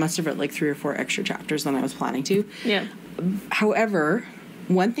 And I must have read, like, 3 or 4 extra chapters than I was planning to. Yeah. However,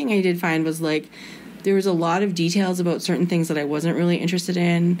 one thing I did find was, like, there was a lot of details about certain things that I wasn't really interested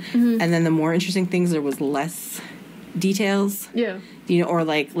in. Mm-hmm. And then the more interesting things, there was less details. Yeah. You know, or,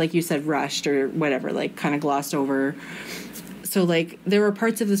 like you said, rushed or whatever, like, kind of glossed over. So, like, there were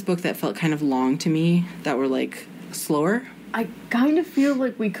parts of this book that felt kind of long to me that were, like, slower. I kind of feel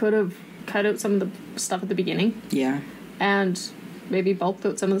like we could have cut out some of the stuff at the beginning. Yeah. And maybe bulked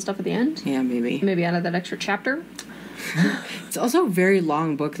out some of the stuff at the end. Yeah, maybe. Maybe added that extra chapter. It's also a very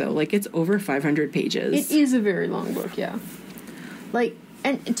long book, though. Like, it's over 500 pages. It is a very long book, yeah. Like,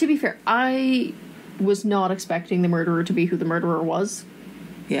 and to be fair, I was not expecting the murderer to be who the murderer was.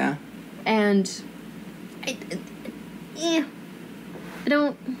 Yeah. And I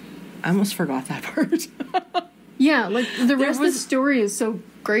don't... I almost forgot that part. Yeah, like, the rest of the story is so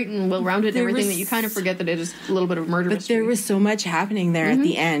great and well-rounded and everything that you kind of forget that it is a little bit of murder mystery. There was so much happening there at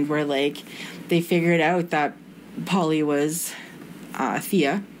the end where, like, they figured out that Polly was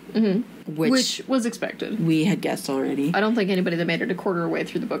Thea. Mm-hmm. Which was expected. We had guessed already. I don't think anybody that made it a quarter way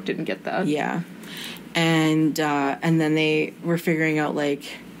through the book didn't get that. Yeah. And then they were figuring out, like,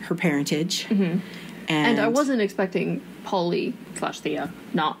 her parentage. Mm-hmm. And I wasn't expecting Polly / Thea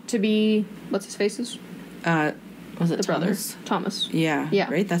not to be... What's his face's? Was it the Thomas? Brother. Thomas. Yeah.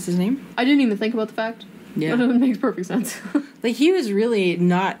 Yeah. Right? That's his name? I didn't even think about the fact. Yeah. But it makes perfect sense. Like, he was really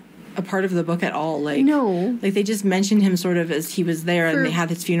not a part of the book at all. Like, no. Like, they just mentioned him sort of as he was there and they had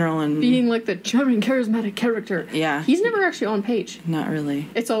his funeral and... Being, like, the charming, charismatic character. Yeah. He's never actually on page. Not really.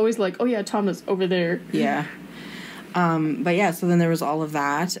 It's always like, oh yeah, Thomas over there. Yeah. But yeah, so then there was all of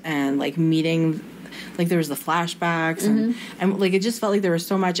that and, like, meeting... Like, there was the flashbacks and like, it just felt like there was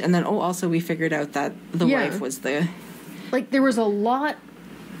so much. And then, also we figured out that the wife was the... Like, there was a lot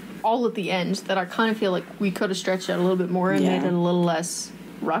all at the end that I kind of feel like we could have stretched out a little bit more and made it a little less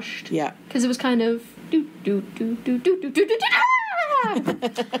rushed. Yeah. Because it was kind of...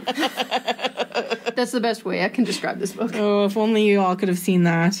 That's the best way I can describe this book. Oh, if only you all could have seen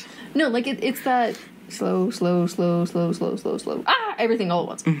that. No, like, it's that slow. Everything all at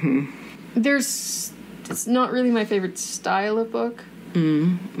once. Mm-hmm. It's not really my favorite style of book.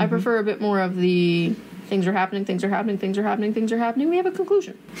 Mm-hmm. I prefer a bit more of the things are happening, we have a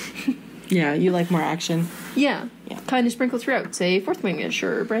conclusion. Yeah, you like more action. Yeah. Kind of sprinkled throughout, say Fourth Wing-ish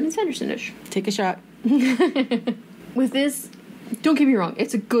or Brandon Sanderson-ish. Take a shot. With this, don't get me wrong,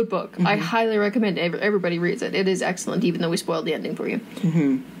 it's a good book. I highly recommend everybody reads it. It is excellent, even though we spoiled the ending for you.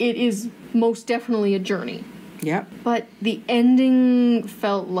 It is most definitely a journey. Yeah. But the ending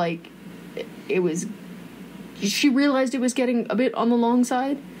felt like it was... She realized it was getting a bit on the long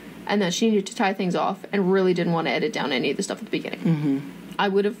side, and that she needed to tie things off, and really didn't want to edit down any of the stuff at the beginning. I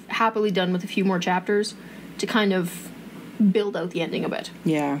would have happily done with a few more chapters to kind of build out the ending a bit.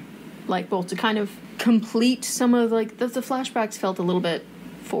 Yeah. Like, both to kind of complete some of, like, the flashbacks felt a little bit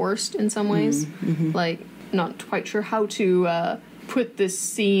forced in some ways. Like, not quite sure how to put this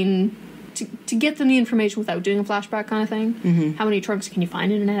scene... To get them the information without doing a flashback kind of thing. How many trunks can you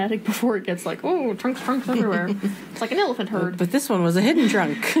find in an attic before it gets like, oh, trunks everywhere. It's like an elephant herd. But this one was a hidden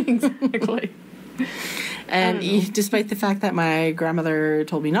trunk. Exactly. And despite the fact that my grandmother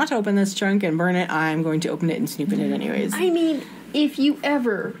told me not to open this trunk and burn it, I'm going to open it and snoop in it anyways. I mean, if you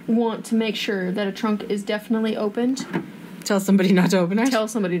ever want to make sure that a trunk is definitely opened, tell somebody not to open it. Tell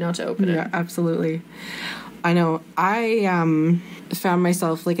somebody not to open it. Yeah, absolutely. I know. I found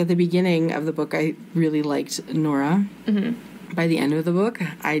myself, like, at the beginning of the book, I really liked Nora. Mm-hmm. By the end of the book,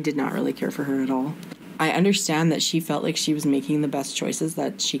 I did not really care for her at all. I understand that she felt like she was making the best choices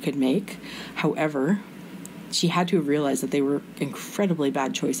that she could make. However, she had to have realized that they were incredibly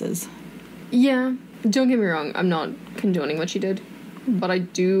bad choices. Yeah. Don't get me wrong. I'm not condoning what she did. But I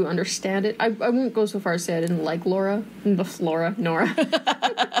do understand it. I won't go so far as to say I didn't like Nora.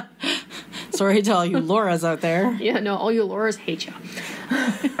 Sorry to all you Lauras out there. Yeah, no, all you Lauras hate you.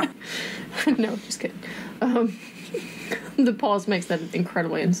 No, just kidding. The pause makes that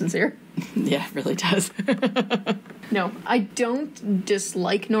incredibly insincere. Yeah, it really does. No, I don't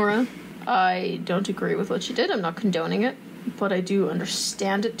dislike Nora. I don't agree with what she did. I'm not condoning it. But I do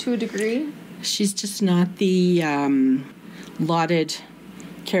understand it to a degree. She's just not the lauded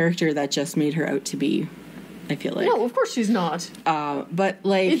character that Jess made her out to be, I feel like. No, of course she's not. But,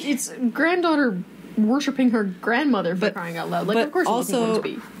 like... It's granddaughter worshipping her grandmother for crying out loud. Like, of course she's looking for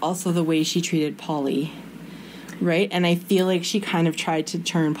it to be. Also the way she treated Polly, right? And I feel like she kind of tried to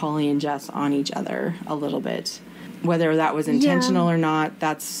turn Polly and Jess on each other a little bit. Whether that was intentional or not,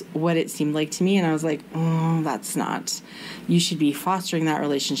 that's what it seemed like to me. And I was like, oh, that's not... You should be fostering that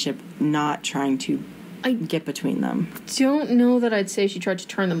relationship, not trying to get between them. Don't know that I'd say she tried to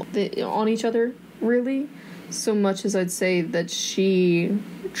turn them on each other, really, so much as I'd say that she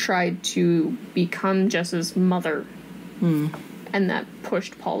tried to become Jess's mother. And that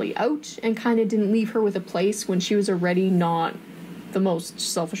pushed Polly out and kind of didn't leave her with a place when she was already not the most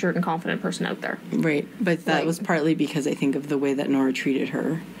self-assured and confident person out there. Right, but that was partly because I think of the way that Nora treated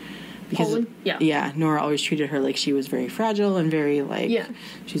her. Because, Polly? Yeah, Nora always treated her like she was very fragile and very, like,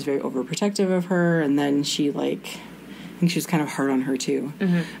 she was very overprotective of her, and then she, like, I think she was kind of hard on her, too.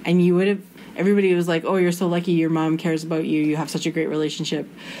 Mm-hmm. And you would have, everybody was like, oh, you're so lucky your mom cares about you, you have such a great relationship.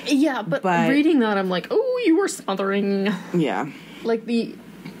 Yeah, but reading that, I'm like, oh, you were smothering. Yeah. Like,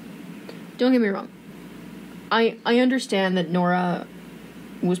 don't get me wrong. I understand that Nora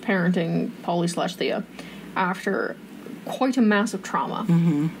was parenting Polly/Thea after quite a massive trauma.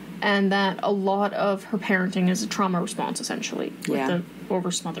 Mm-hmm. And that a lot of her parenting is a trauma response, essentially, with the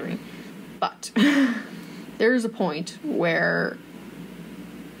over-smothering. But there is a point where,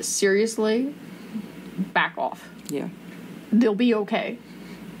 seriously, back off. Yeah. They'll be okay.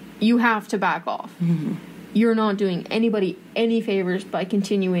 You have to back off. Mm-hmm. You're not doing anybody any favors by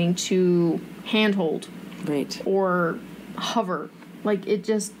continuing to handhold. Right. Or hover. Like, it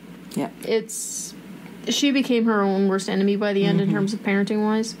just... Yeah. It's... She became her own worst enemy by the end in terms of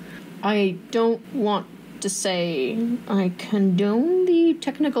parenting-wise. I don't want to say I condone the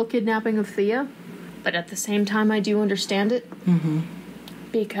technical kidnapping of Thea, but at the same time I do understand it. Mm-hmm.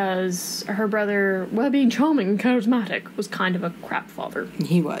 Because her brother, while being charming and charismatic, was kind of a crap father.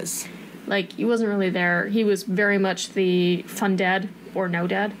 He was. Like, he wasn't really there. He was very much the fun dad or no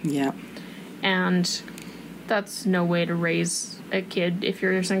dad. Yeah. And that's no way to raise a kid if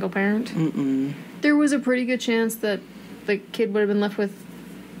you're a single parent. Mm-mm. There was a pretty good chance that the kid would have been left with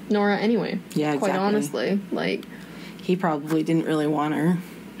Nora anyway. Yeah, quite exactly. honestly. Like, he probably didn't really want her.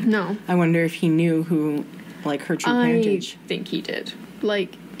 No. I wonder if he knew who, like, her true parentage. I think he did.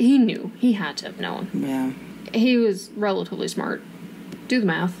 Like, he knew. He had to have known. Yeah. He was relatively smart. Do the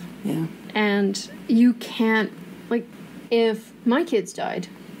math. Yeah. And you can't, like, if my kids died,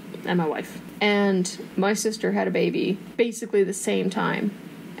 and my wife, and my sister had a baby basically the same time,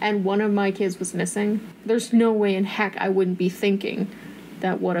 and one of my kids was missing, there's no way in heck I wouldn't be thinking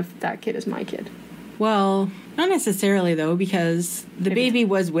that what if that kid is my kid? Well, not necessarily, though, because the baby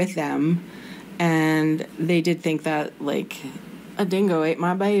was with them, and they did think that, like, a dingo ate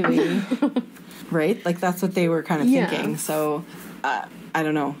my baby. Right? Like, that's what they were kind of thinking. So, I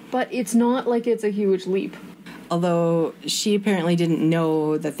don't know. But it's not like it's a huge leap. Although, she apparently didn't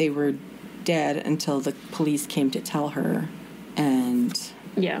know that they were dead until the police came to tell her, and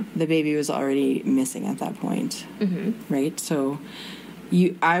the baby was already missing at that point. Mm-hmm. Right? So...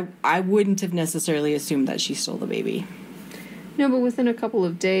 I wouldn't have necessarily assumed that she stole the baby. No, but within a couple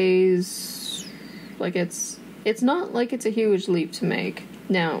of days, like, it's not like it's a huge leap to make.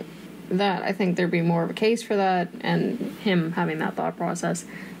 Now, that, I think there'd be more of a case for that, and him having that thought process,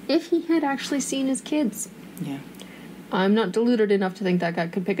 if he had actually seen his kids. Yeah. I'm not deluded enough to think that guy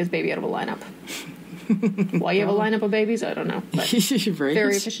could pick his baby out of a lineup. Why you have a lineup of babies, I don't know. But right.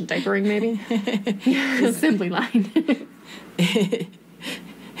 Very efficient diapering, maybe. Assembly line.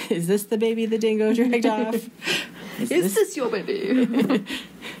 Is this the baby the dingo dragged off? Is this your baby?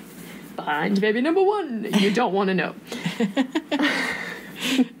 Behind baby number 1. You don't want to know.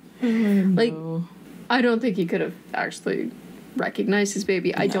 Like, I don't think he could have actually recognized his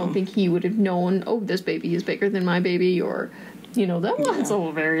baby. I don't think he would have known, oh, this baby is bigger than my baby, or, that's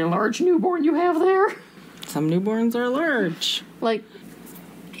a very large newborn you have there. Some newborns are large. Like,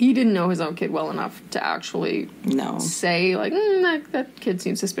 he didn't know his own kid well enough to actually say, like, that kid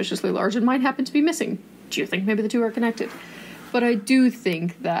seems suspiciously large and might happen to be missing. Do you think maybe the two are connected? But I do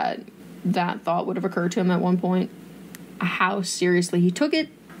think that thought would have occurred to him at one point. How seriously he took it,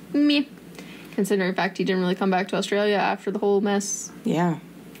 meh. Considering the fact he didn't really come back to Australia after the whole mess. Yeah.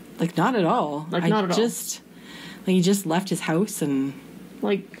 Like, not at all. Not at all. He just left his house and...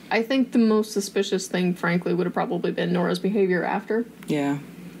 Like, I think the most suspicious thing, frankly, would have probably been Nora's behavior after. Yeah.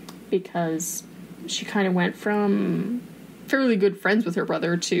 Because she kind of went from fairly good friends with her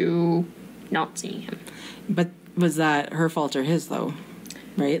brother to not seeing him. But was that her fault or his, though?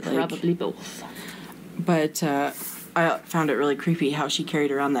 Right? Probably both. But I found it really creepy how she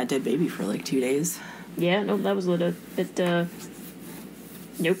carried around that dead baby for, 2 days. Yeah, no, that was a little bit,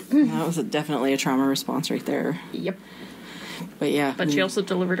 nope. That was definitely a trauma response right there. Yep. But yeah. But she also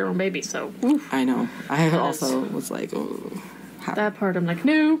delivered her own baby, so... Oof. I know. I also was like, oh... That part, I'm like,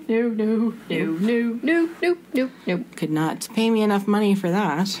 no. Could not pay me enough money for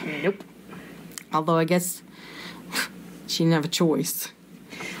that. Nope. Although I guess she didn't have a choice.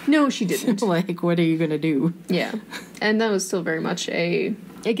 No, she didn't. What are you going to do? Yeah. And that was still very much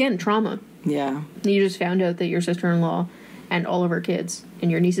again, trauma. Yeah. You just found out that your sister-in-law and all of her kids and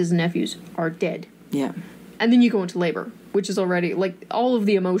your nieces and nephews are dead. Yeah. And then you go into labor, which is already, all of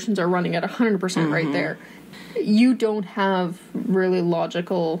the emotions are running at 100% right there. You don't have really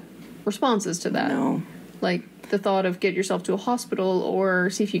logical responses to that. No. The thought of get yourself to a hospital or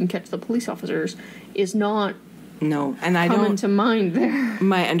see if you can catch the police officers is not... No, and I don't... to mind there.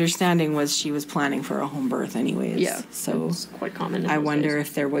 My understanding was she was planning for a home birth anyways. Yeah, so it's quite common. I wonder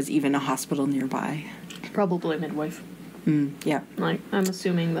if there was even a hospital nearby. Probably a midwife. Yeah. I'm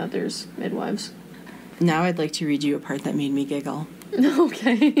assuming that there's midwives. Now I'd like to read you a part that made me giggle.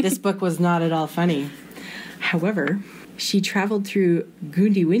 Okay. This book was not at all funny. However, she traveled through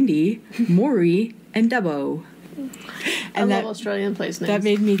Goondiwindi, Moree, and Dubbo. And I love Australian place names. That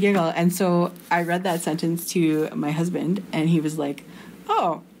made me giggle. And so I read that sentence to my husband, and he was like,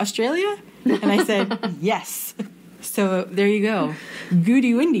 oh, Australia? And I said, yes. So there you go.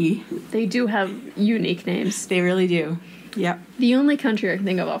 Goondiwindi. They do have unique names. They really do. Yep. The only country I can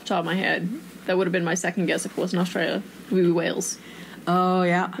think of off the top of my head that would have been my second guess if it wasn't Australia would be Wales. Oh,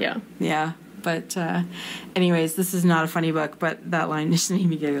 yeah. Yeah. Yeah. But anyways, this is not a funny book, but that line just made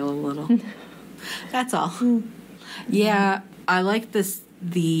me giggle a little. That's all. Yeah, I like this.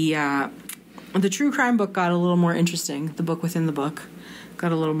 The true crime book got a little more interesting. The book within the book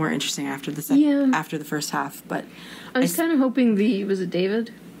got a little more interesting after the after the first half. But I was kind of hoping was it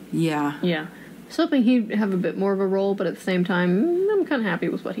David? Yeah. Yeah. I was hoping he'd have a bit more of a role, but at the same time, I'm kind of happy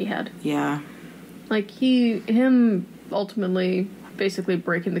with what he had. Yeah. Him ultimately basically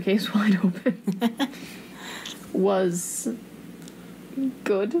breaking the case wide open was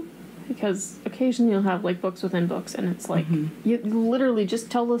good. Because occasionally you'll have, books within books, and it's you literally just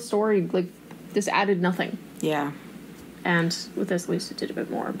tell the story, this added nothing. Yeah. And with this, at least it did a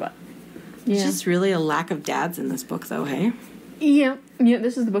bit more, but... Yeah. It's just really a lack of dads in this book, though, hey? Yeah. Yeah,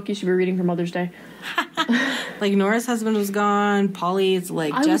 this is the book you should be reading for Mother's Day. Nora's husband was gone, Polly's,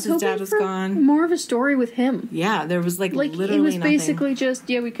 Jess's dad was gone. More of a story with him. Yeah, there was, literally it was nothing. basically just,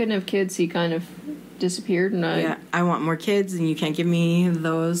 we couldn't have kids, he kind of... disappeared, and I want more kids, and you can't give me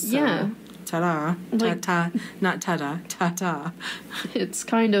those. So yeah. Ta-da. Ta-ta. Not ta-da. Ta-ta. It's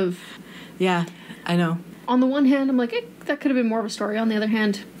kind of... Yeah, I know. On the one hand, I'm like, that could have been more of a story. On the other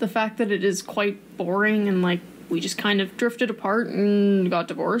hand, the fact that it is quite boring, and, we just kind of drifted apart and got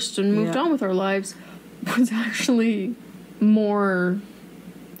divorced and moved on with our lives was actually more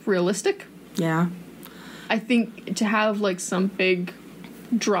realistic. Yeah. I think to have, some big...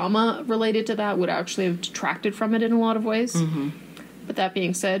 drama related to that would actually have detracted from it in a lot of ways. Mm-hmm. But that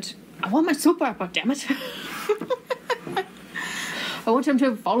being said, I want my soap opera, damn it. I want him to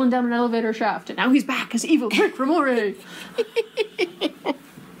have fallen down an elevator shaft, and now he's back as evil Rick Ramore.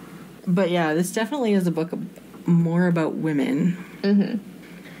 But yeah, this definitely is a book more about women. Mm-hmm.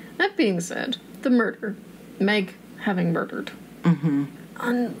 That being said, the murder. Meg having murdered. Mm-hmm.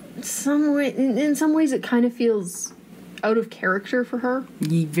 In some ways it kind of feels... out of character for her.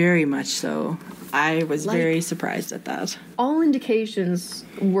 Very much so. I was very surprised at that. All indications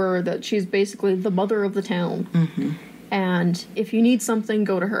were that she's basically the mother of the town. Mm-hmm. and if you need something,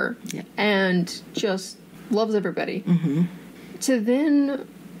 go to her. Yeah. And just loves everybody. Mm-hmm. To then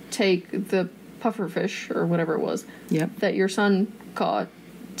take the pufferfish, or whatever it was, that your son caught,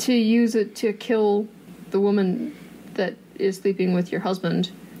 to use it to kill the woman that is sleeping with your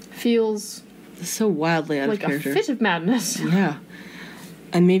husband, feels so wildly out of character. Like a fit of madness. Yeah.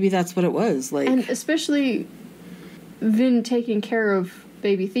 And maybe that's what it was. Like, and especially Vin taking care of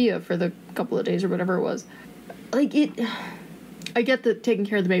baby Thea for the couple of days or whatever it was. Like, I get that taking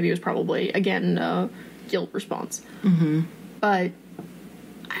care of the baby was probably, again, a guilt response. Mm-hmm. But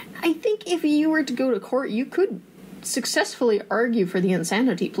I think if you were to go to court, you could successfully argue for the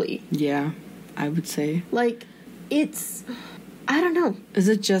insanity plea. Yeah, I would say. Like, it's... I don't know. Is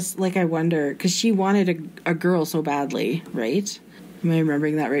it just, like, I wonder... Because she wanted a girl so badly, right? Am I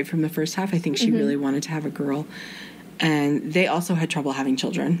remembering that right from the first half? I think she really wanted to have a girl. And they also had trouble having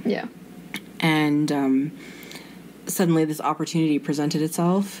children. Yeah. And suddenly this opportunity presented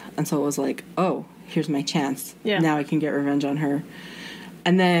itself. And so it was like, oh, here's my chance. Yeah. Now I can get revenge on her.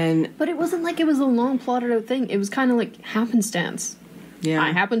 And then... But it wasn't like it was a long plotted out thing. It was kind of like happenstance. Yeah.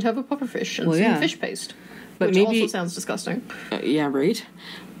 I happen to have a pufferfish and some fish paste. But which maybe, also sounds disgusting. Yeah, right?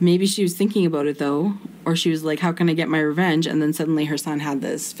 Maybe she was thinking about it, though. Or she was like, how can I get my revenge? And then suddenly her son had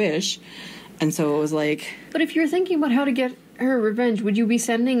this fish. And so it was like... But if you're thinking about how to get her revenge, would you be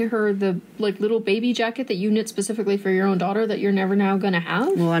sending her the, like, little baby jacket that you knit specifically for your own daughter that you're never now going to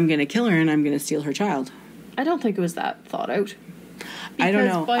have? Well, I'm going to kill her and I'm going to steal her child. I don't think it was that thought out. Because I don't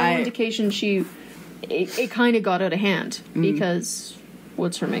know. By all indication, it kind of got out of hand. Because...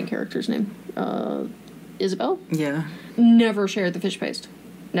 What's her main character's name? Isabel? Yeah. Never shared the fish paste.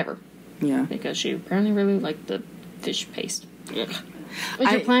 Never. Yeah. Because she apparently really liked the fish paste. Ugh.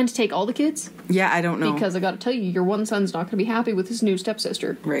 Was your plan to take all the kids? Yeah, I don't know. Because I gotta tell you, your one son's not gonna be happy with his new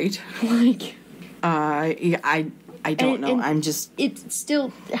stepsister. Right. Like... I don't know. I'm just... It's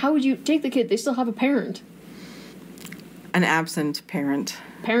still... How would you take the kid? They still have a parent. An absent parent.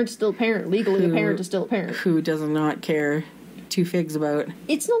 Parent's still a parent. Legally, a parent is still a parent. Who does not care two figs about...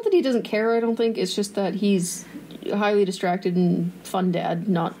 It's not that he doesn't care, I don't think. It's just that he's highly distracted and fun dad,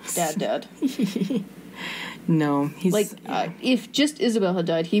 not dad. No, he's... Like, if just Isabel had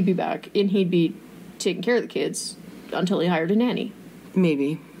died, he'd be back, and he'd be taking care of the kids until he hired a nanny.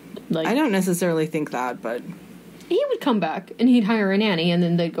 Maybe. Like, I don't necessarily think that, but... He would come back, and he'd hire a nanny, and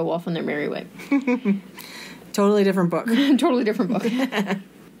then they'd go off on their merry way. Totally different book. Totally different book.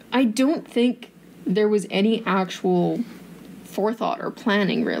 I don't think there was any actual forethought or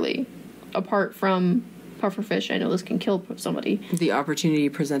planning, really, apart from pufferfish. I know this can kill somebody. The opportunity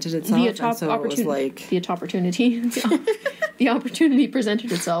presented itself, and so it was like... The opportunity. The opportunity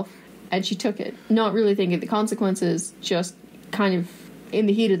presented itself, and she took it. Not really thinking the consequences, just kind of in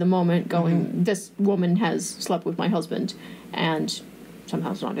the heat of the moment going, this woman has slept with my husband, and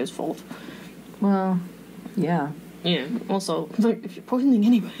somehow it's not his fault. Well, yeah. Yeah, also, like, if you're poisoning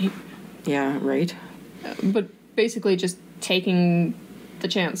anybody... Yeah, right. But basically just taking the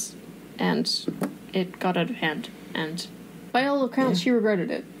chance, and it got out of hand, and by all accounts she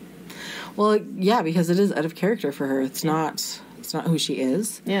regretted it. Well, yeah, because it is out of character for her. It's not who she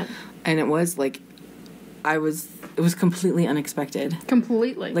is. Yeah. And it was like it was completely unexpected.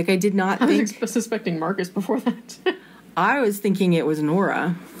 Completely. Like, I did not I think... was suspecting Marcus before that. I was thinking it was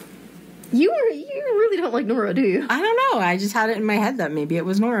Nora. You really don't like Nora, do you? I don't know. I just had it in my head that maybe it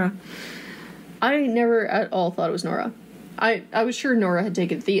was Nora. I never at all thought it was Nora. I was sure Nora had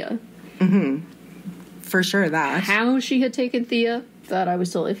taken Thea. Mm-hmm. For sure that. How she had taken Thea, that I was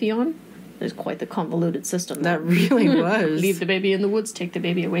still iffy on. There's quite the convoluted system. That really was. Leave the baby in the woods, take the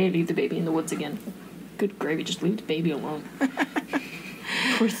baby away, leave the baby in the woods again. Good gravy, just leave the baby alone.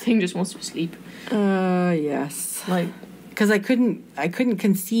 Poor thing just wants to sleep. Yes. Like... Because I couldn't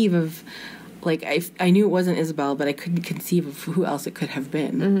conceive of... Like, I knew it wasn't Isabel, but I couldn't conceive of who else it could have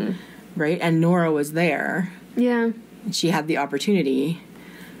been. Mm-hmm. Right? And Nora was there. Yeah. She had the opportunity.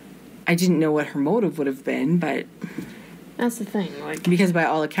 I didn't know what her motive would have been, but... That's the thing, like... Because by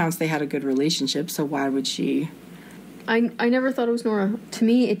all accounts, they had a good relationship, so why would she... I never thought it was Nora. To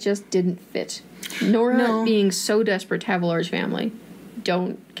me, it just didn't fit. Nora being so desperate to have a large family.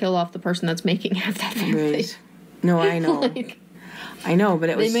 Don't kill off the person that's making half that family. Right. No, I know. Like, I know, but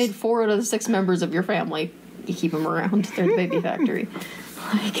it was... They made 4 out of the 6 members of your family. You keep them around. They're the baby factory.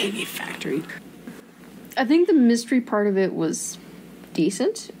 Like, baby factory. I think the mystery part of it was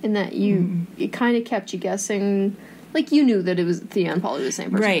decent in that it kind of kept you guessing. Like, you knew that it was Thea and Polly the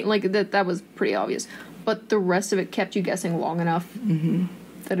same person. Right. Like, that was pretty obvious. But the rest of it kept you guessing long enough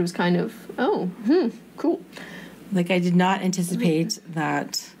that it was kind of, cool. Like, I did not anticipate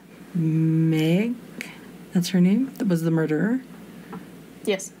that Meg That's her name? That was the murderer?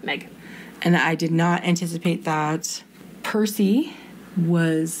 Yes, Meg. And I did not anticipate that Percy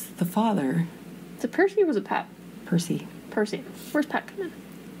was the father. Is it Percy or was it Pat? Percy. Where's Pat come in?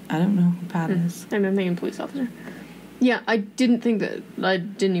 I don't know who Pat is. I'm a main police officer. Yeah, I didn't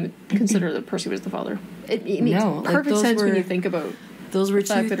even consider that Percy was the father. It makes perfect sense when you think about those were the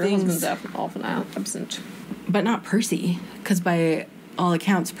fact two that her things. husband's often absent. But not Percy, because by all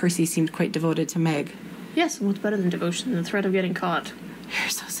accounts, Percy seemed quite devoted to Meg. Yes, and what's better than devotion than the threat of getting caught? You're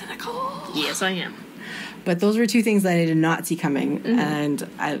so cynical. Yes, I am. But those were two things that I did not see coming, and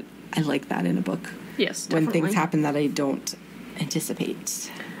I like that in a book. Yes, when definitely. things happen that I don't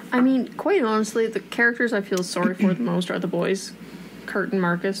anticipate. I mean, quite honestly, the characters I feel sorry for the most are the boys, Kurt and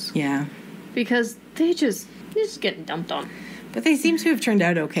Marcus. Yeah. Because they're just getting dumped on. But they seem to have turned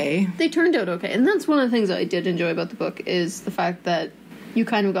out okay. They turned out okay. And that's one of the things I did enjoy about the book is the fact that you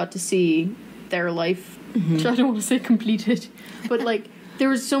kind of got to see their life, which I don't want to say completed, but like there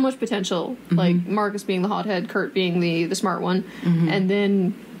was so much potential, like Marcus being the hothead, Kurt being the smart one, and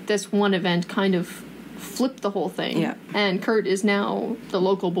then this one event kind of flipped the whole thing. Yeah. And Kurt is now the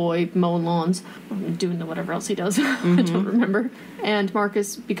local boy mowing lawns, doing whatever else he does. I don't remember. And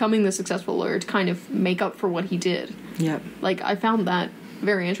Marcus becoming the successful lawyer to kind of make up for what he did. Yep. Like, I found that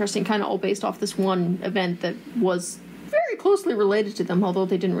very interesting, kind of all based off this one event that was very closely related to them, although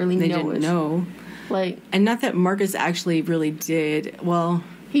they didn't really know it. They didn't know. Like, and not that Marcus actually really did. Well,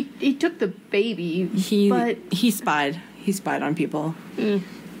 he took the baby, but he spied. He spied on people.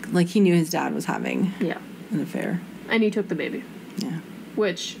 Like, he knew his dad was having an affair. And he took the baby. Yeah.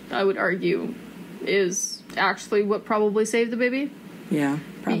 Which I would argue is actually what probably saved the baby. Yeah,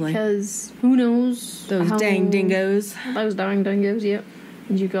 probably. Because who knows? Those dang dingoes. Those dang dingoes, yep.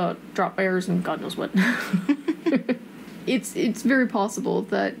 And you got drop bears and God knows what. It's very possible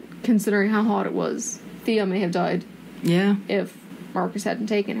that, considering how hot it was, Thea may have died. Yeah. If Marcus hadn't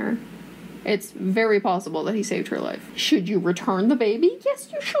taken her. It's very possible that he saved her life. Should you return the baby? Yes,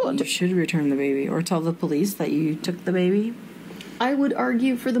 you should. You should return the baby. Or tell the police that you took the baby. I would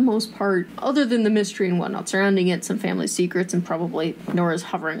argue, for the most part, other than the mystery and whatnot surrounding it, some family secrets, and probably Nora's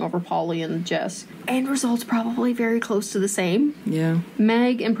hovering over Polly and Jess, end results probably very close to the same. Yeah.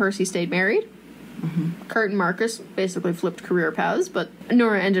 Meg and Percy stayed married. Kurt and Marcus basically flipped career paths, but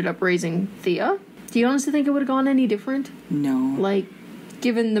Nora ended up raising Thea. Do you honestly think it would have gone any different? No. Like,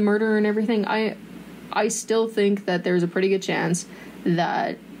 given the murder and everything, I still think that there's a pretty good chance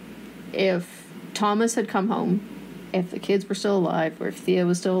that if Thomas had come home, if the kids were still alive, or if Thea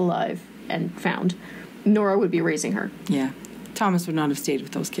was still alive and found, Nora would be raising her. Yeah. Thomas would not have stayed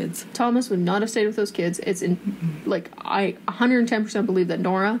with those kids. Thomas would not have stayed with those kids. It's in, like, I 110% believe that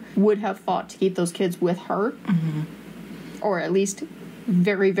Nora would have fought to keep those kids with her. Or at least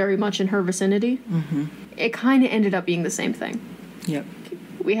very, very much in her vicinity. It kind of ended up being the same thing. Yep.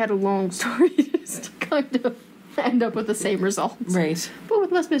 We had a long story just to kind of end up with the same results. Right. But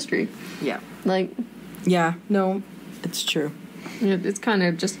with less mystery. Yeah. Like... Yeah, no, it's true. It's kind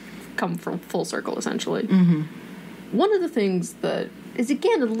of just come from full circle, essentially. One of the things that is,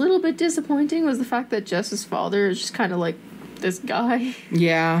 again, a little bit disappointing was the fact that Jess's father is just kind of like this guy.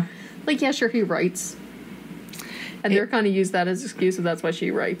 Yeah. Like, yeah, sure, he writes. And they're kind of use that as excuse, and that's why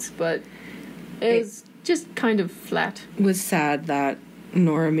she writes. But it's just kind of flat. It was sad that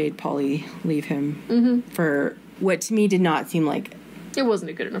Nora made Polly leave him for what to me did not seem like... It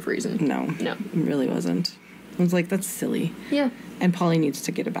wasn't a good enough reason. No. It really wasn't. I was like, that's silly. Yeah. And Polly needs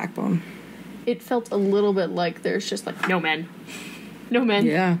to get a backbone. It felt a little bit like there's just like, no men. No men.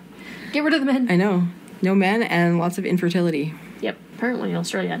 Yeah. Get rid of the men. I know. No men and lots of infertility. Yep. Apparently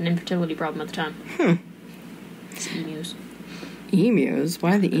Australia had an infertility problem at the time. It's emus. Emus?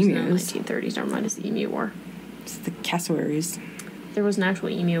 Why the emus? In the 1930s, never mind, it's the Emu War. It's the cassowaries. There was an actual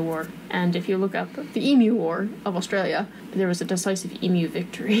Emu War, and if you look up the Emu War of Australia, there was a decisive emu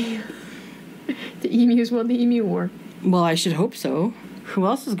victory. The emus won the Emu War. Well, I should hope so. Who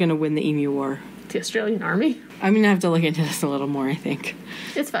else is going to win the Emu War? The Australian Army. I'm going to have to look into this a little more, I think.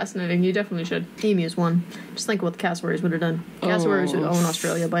 It's fascinating. You definitely should. Emus won. Just think what the cassowaries would have done. Cassowaries would own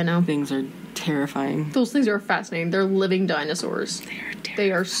Australia by now. Things are terrifying. Those things are fascinating. They're living dinosaurs. They are terrifying.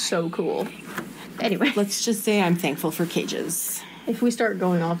 They are so cool. Anyway. Let's just say I'm thankful for cages. If we start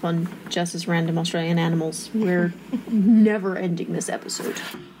going off on Jess's random Australian animals, we're never ending this episode.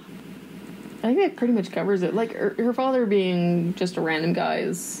 I think that pretty much covers it. Like, her father being just a random guy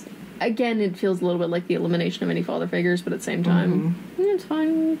is... Again, it feels a little bit like the elimination of any father figures, but at the same time, it's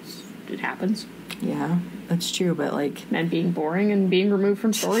fine. It happens. Yeah, that's true, but like... Men being boring and being removed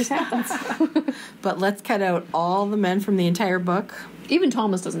from stories happens. But let's cut out all the men from the entire book. Even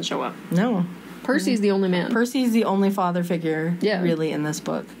Thomas doesn't show up. No. Percy's the only man. Percy's the only father figure, Yeah. really, in this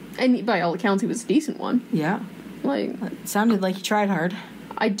book. And by all accounts, he was a decent one. Yeah. Like, It sounded like he tried hard.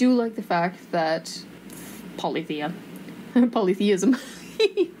 I do like the fact that polytheism.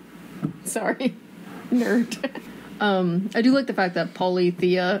 Sorry, nerd. I do like the fact that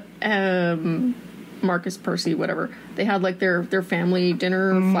Polythea, Marcus, Percy, whatever, they had like their family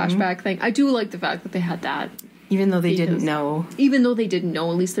dinner flashback thing. I do like the fact that they had that. Even though they didn't know. Even though they didn't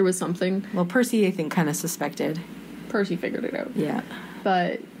know, at least there was something. Well, Percy, I think, kind of suspected. Percy figured it out. Yeah.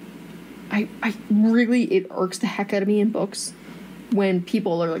 But I really, it irks the heck out of me in books when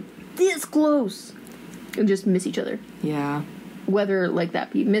people are like this close and just miss each other. Yeah. Whether like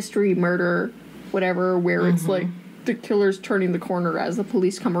that be mystery, murder, whatever, where it's like the killer's turning the corner as the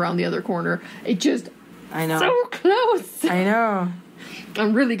police come around the other corner. It just... I know. So close! I know.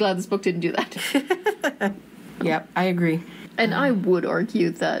 I'm really glad this book didn't do that. Yep, I agree. And I would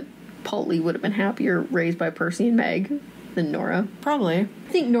argue that Polly would have been happier raised by Percy and Meg than Nora. Probably.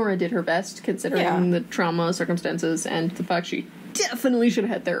 I think Nora did her best, considering the trauma, circumstances, and the fact she definitely should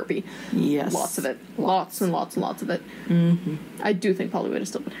have had therapy. Yes. Lots of it. Lots and lots and lots of it. Mm-hmm. I do think Polly would have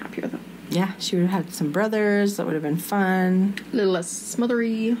still been happier, though. Yeah, she would have had some brothers. That would have been fun. A little less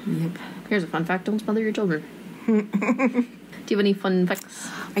smothery. Yep. Here's a fun fact. Don't smother your children. Do you have any fun facts?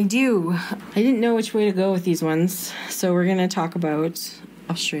 I do. I didn't know which way to go with these ones, so we're going to talk about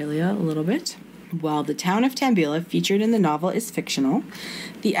Australia a little bit. While the town of Tambula featured in the novel is fictional,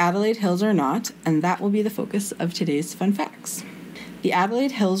 the Adelaide Hills are not, and that will be the focus of today's fun facts. The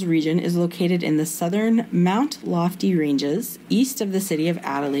Adelaide Hills region is located in the southern Mount Lofty Ranges, east of the city of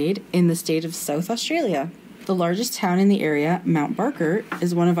Adelaide, in the state of South Australia. The largest town in the area, Mount Barker,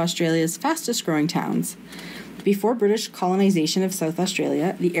 is one of Australia's fastest-growing towns. Before British colonization of South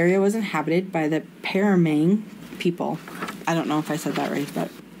Australia, the area was inhabited by the Paramang people. I don't know if I said that right, but...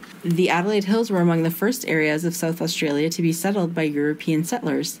 The Adelaide Hills were among the first areas of South Australia to be settled by European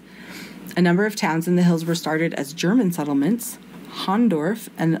settlers. A number of towns in the hills were started as German settlements. Hondorf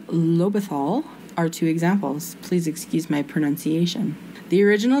and Lobethal are two examples. Please excuse my pronunciation. The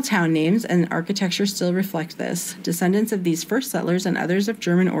original town names and architecture still reflect this. Descendants of these first settlers and others of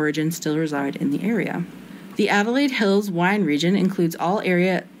German origin still reside in the area. The Adelaide Hills wine region includes all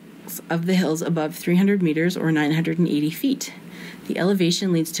areas of the hills above 300 meters or 980 feet. The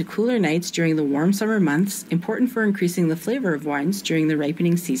elevation leads to cooler nights during the warm summer months, important for increasing the flavor of wines during the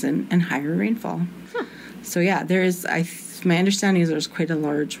ripening season, and higher rainfall. So yeah, there is, my understanding is there's quite a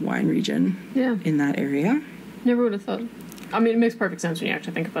large wine region in that area. Never would have thought. I mean, it makes perfect sense when you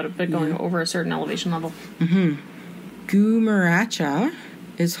actually think about it, but going over a certain elevation level. Guamaracha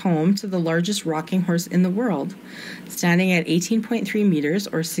is home to the largest rocking horse in the world, standing at 18.3 meters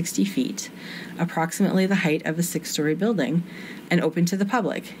or 60 feet, approximately the height of a 6-story building, and open to the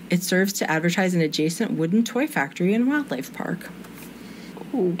public. It serves to advertise an adjacent wooden toy factory and wildlife park.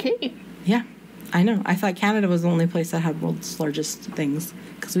 Okay. Yeah, I know. I thought Canada was the only place that had world's largest things,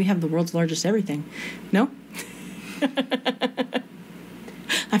 because we have the world's largest everything. No?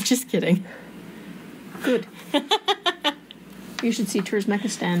 I'm just kidding. Good. You should see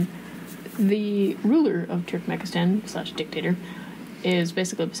Turkmenistan. The ruler of Turkmenistan / dictator is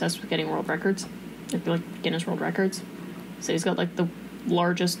basically obsessed with getting world records. Like Guinness World Records. So he's got like the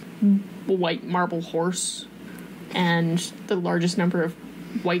largest white marble horse and the largest number of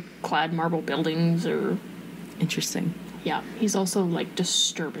white clad marble buildings. Or interesting. Yeah, he's also like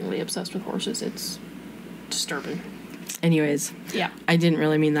disturbingly obsessed with horses. It's disturbing. Anyways, yeah, I didn't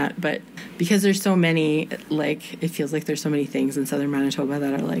really mean that, but because there's so many, like, it feels like there's so many things in southern Manitoba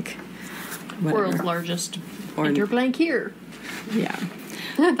that are like whatever. World's largest. Or enter blank here. Yeah.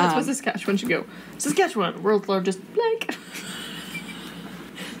 That's what Saskatchewan should go. Saskatchewan, world's largest blank.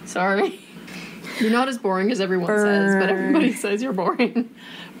 Sorry. You're not as boring as everyone says, but everybody says you're boring.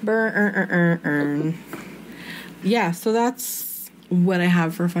 Burn. Yeah, so that's what I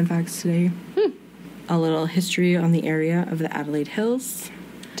have for fun facts today. A little history on the area of the Adelaide Hills.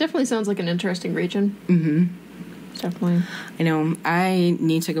 Definitely sounds like an interesting region. Definitely. I know. I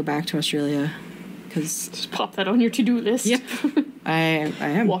need to go back to Australia. Just pop that on your to-do list. Yep. I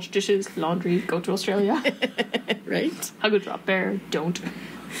am. Wash dishes, laundry, go to Australia. Right? Hug a drop bear, don't.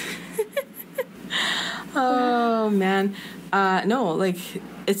 Oh, man. No, like,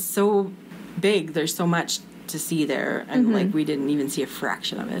 it's so big. There's so much to see there. And, like, we didn't even see a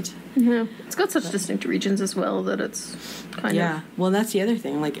fraction of it. Yeah. It's got such distinct regions as well that it's kind of... Yeah. Well, that's the other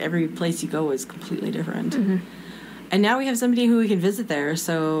thing. Like, every place you go is completely different. And now we have somebody who we can visit there.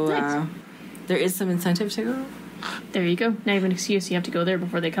 So, nice. There is some incentive to go. There you go. Now you have an excuse. You have to go there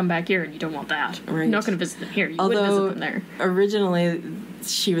before they come back here, and you don't want that. Right. You're not going to visit them here. You would visit them there. Originally,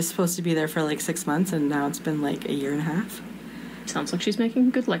 she was supposed to be there for like 6 months, and now it's been like a year and a half. Sounds like she's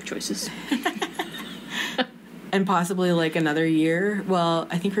making good life choices. And possibly like another year. Well,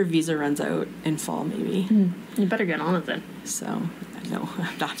 I think her visa runs out in fall, maybe. You better get on it then. So, no,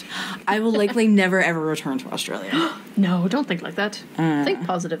 I'm not. I will likely never ever return to Australia. No, don't think like that. Think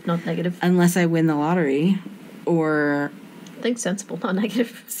positive, not negative. Unless I win the lottery, or think sensible, not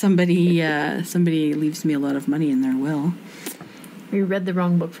negative. somebody leaves me a lot of money in their will. You read the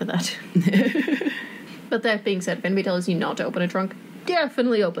wrong book for that. But that being said, if anybody tells you not to open a trunk,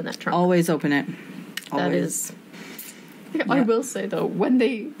 definitely open that trunk. Always open it. Always. That is. Yeah. I will say though, when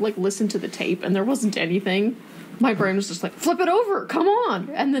they like listened to the tape and there wasn't anything, my brain was just like, flip it over, come on.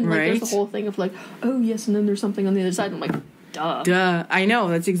 And then like there's the whole thing of like, oh yes, and then there's something on the other side. And I'm like, duh. I know,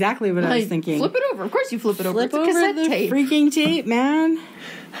 that's exactly what I was thinking. Flip it over. Of course you flip it over. Flip it's a cassette over the tape. Freaking tape, man.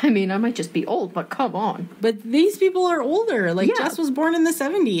 I mean, I might just be old, but come on. But these people are older. Like, Jess was born in the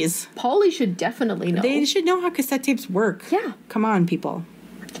 70s. Polly should definitely know. They should know how cassette tapes work. Yeah. Come on, people.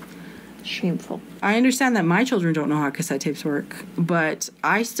 Shameful. I understand that my children don't know how cassette tapes work, but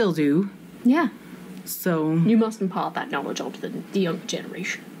I still do. Yeah. So... you must impart that knowledge onto the younger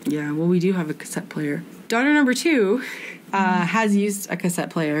generation. Yeah, well, we do have a cassette player. Daughter number 2 has used a cassette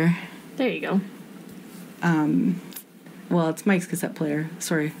player. There you go. Well, it's Mike's cassette player.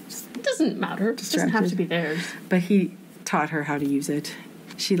 Sorry. It doesn't matter. It doesn't have to be theirs. But he taught her how to use it.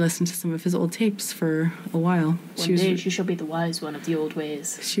 She listened to some of his old tapes for a while. One day she shall be the wise one of the old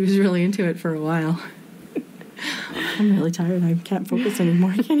ways. She was really into it for a while. I'm really tired. I can't focus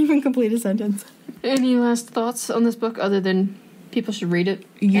anymore. I can't even complete a sentence. Any last thoughts on this book other than people should read it?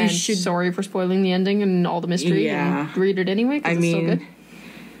 You should. Sorry for spoiling the ending and all the mystery. Yeah. And read it anyway because it's so good.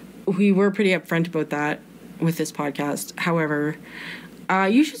 We were pretty upfront about that with this podcast. However,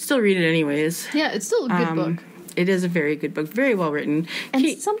 you should still read it anyways. Yeah, it's still a good book. It is a very good book. Very well written. And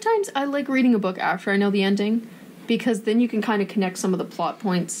sometimes I like reading a book after I know the ending because then you can kind of connect some of the plot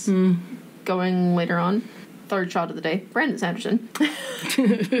points going later on. Third shot of the day, Brandon Sanderson.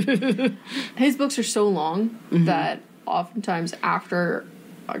 His books are so long that oftentimes after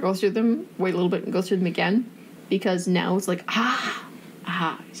I go through them, wait a little bit and go through them again because now it's like,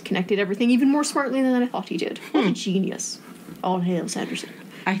 he's connected everything even more smartly than I thought he did. What a genius. All hail Sanderson.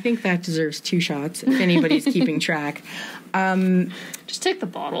 I think that deserves 2 shots if anybody's keeping track. Just take the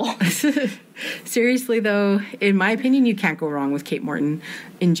bottle. Seriously, though, in my opinion, you can't go wrong with Kate Morton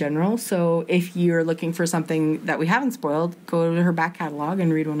in general. So if you're looking for something that we haven't spoiled, go to her back catalog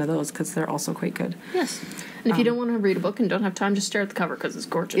and read one of those because they're also quite good. Yes. And if you don't want to read a book and don't have time, just stare at the cover because it's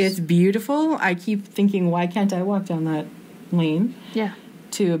gorgeous. It's beautiful. I keep thinking, why can't I walk down that lane? Yeah.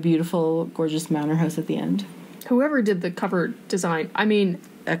 To a beautiful, gorgeous manor house at the end. Whoever did the cover design, I mean...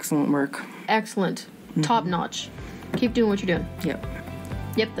 excellent work. Excellent. Top notch. Keep doing what you're doing. Yep.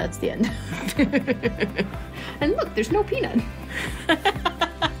 Yep, that's the end. And look, there's no peanut.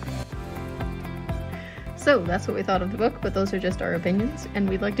 So, that's what we thought of the book, but those are just our opinions, and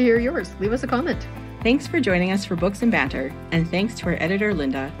we'd like to hear yours. Leave us a comment. Thanks for joining us for Books and Banter, and thanks to our editor,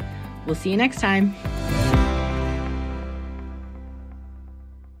 Linda. We'll see you next time.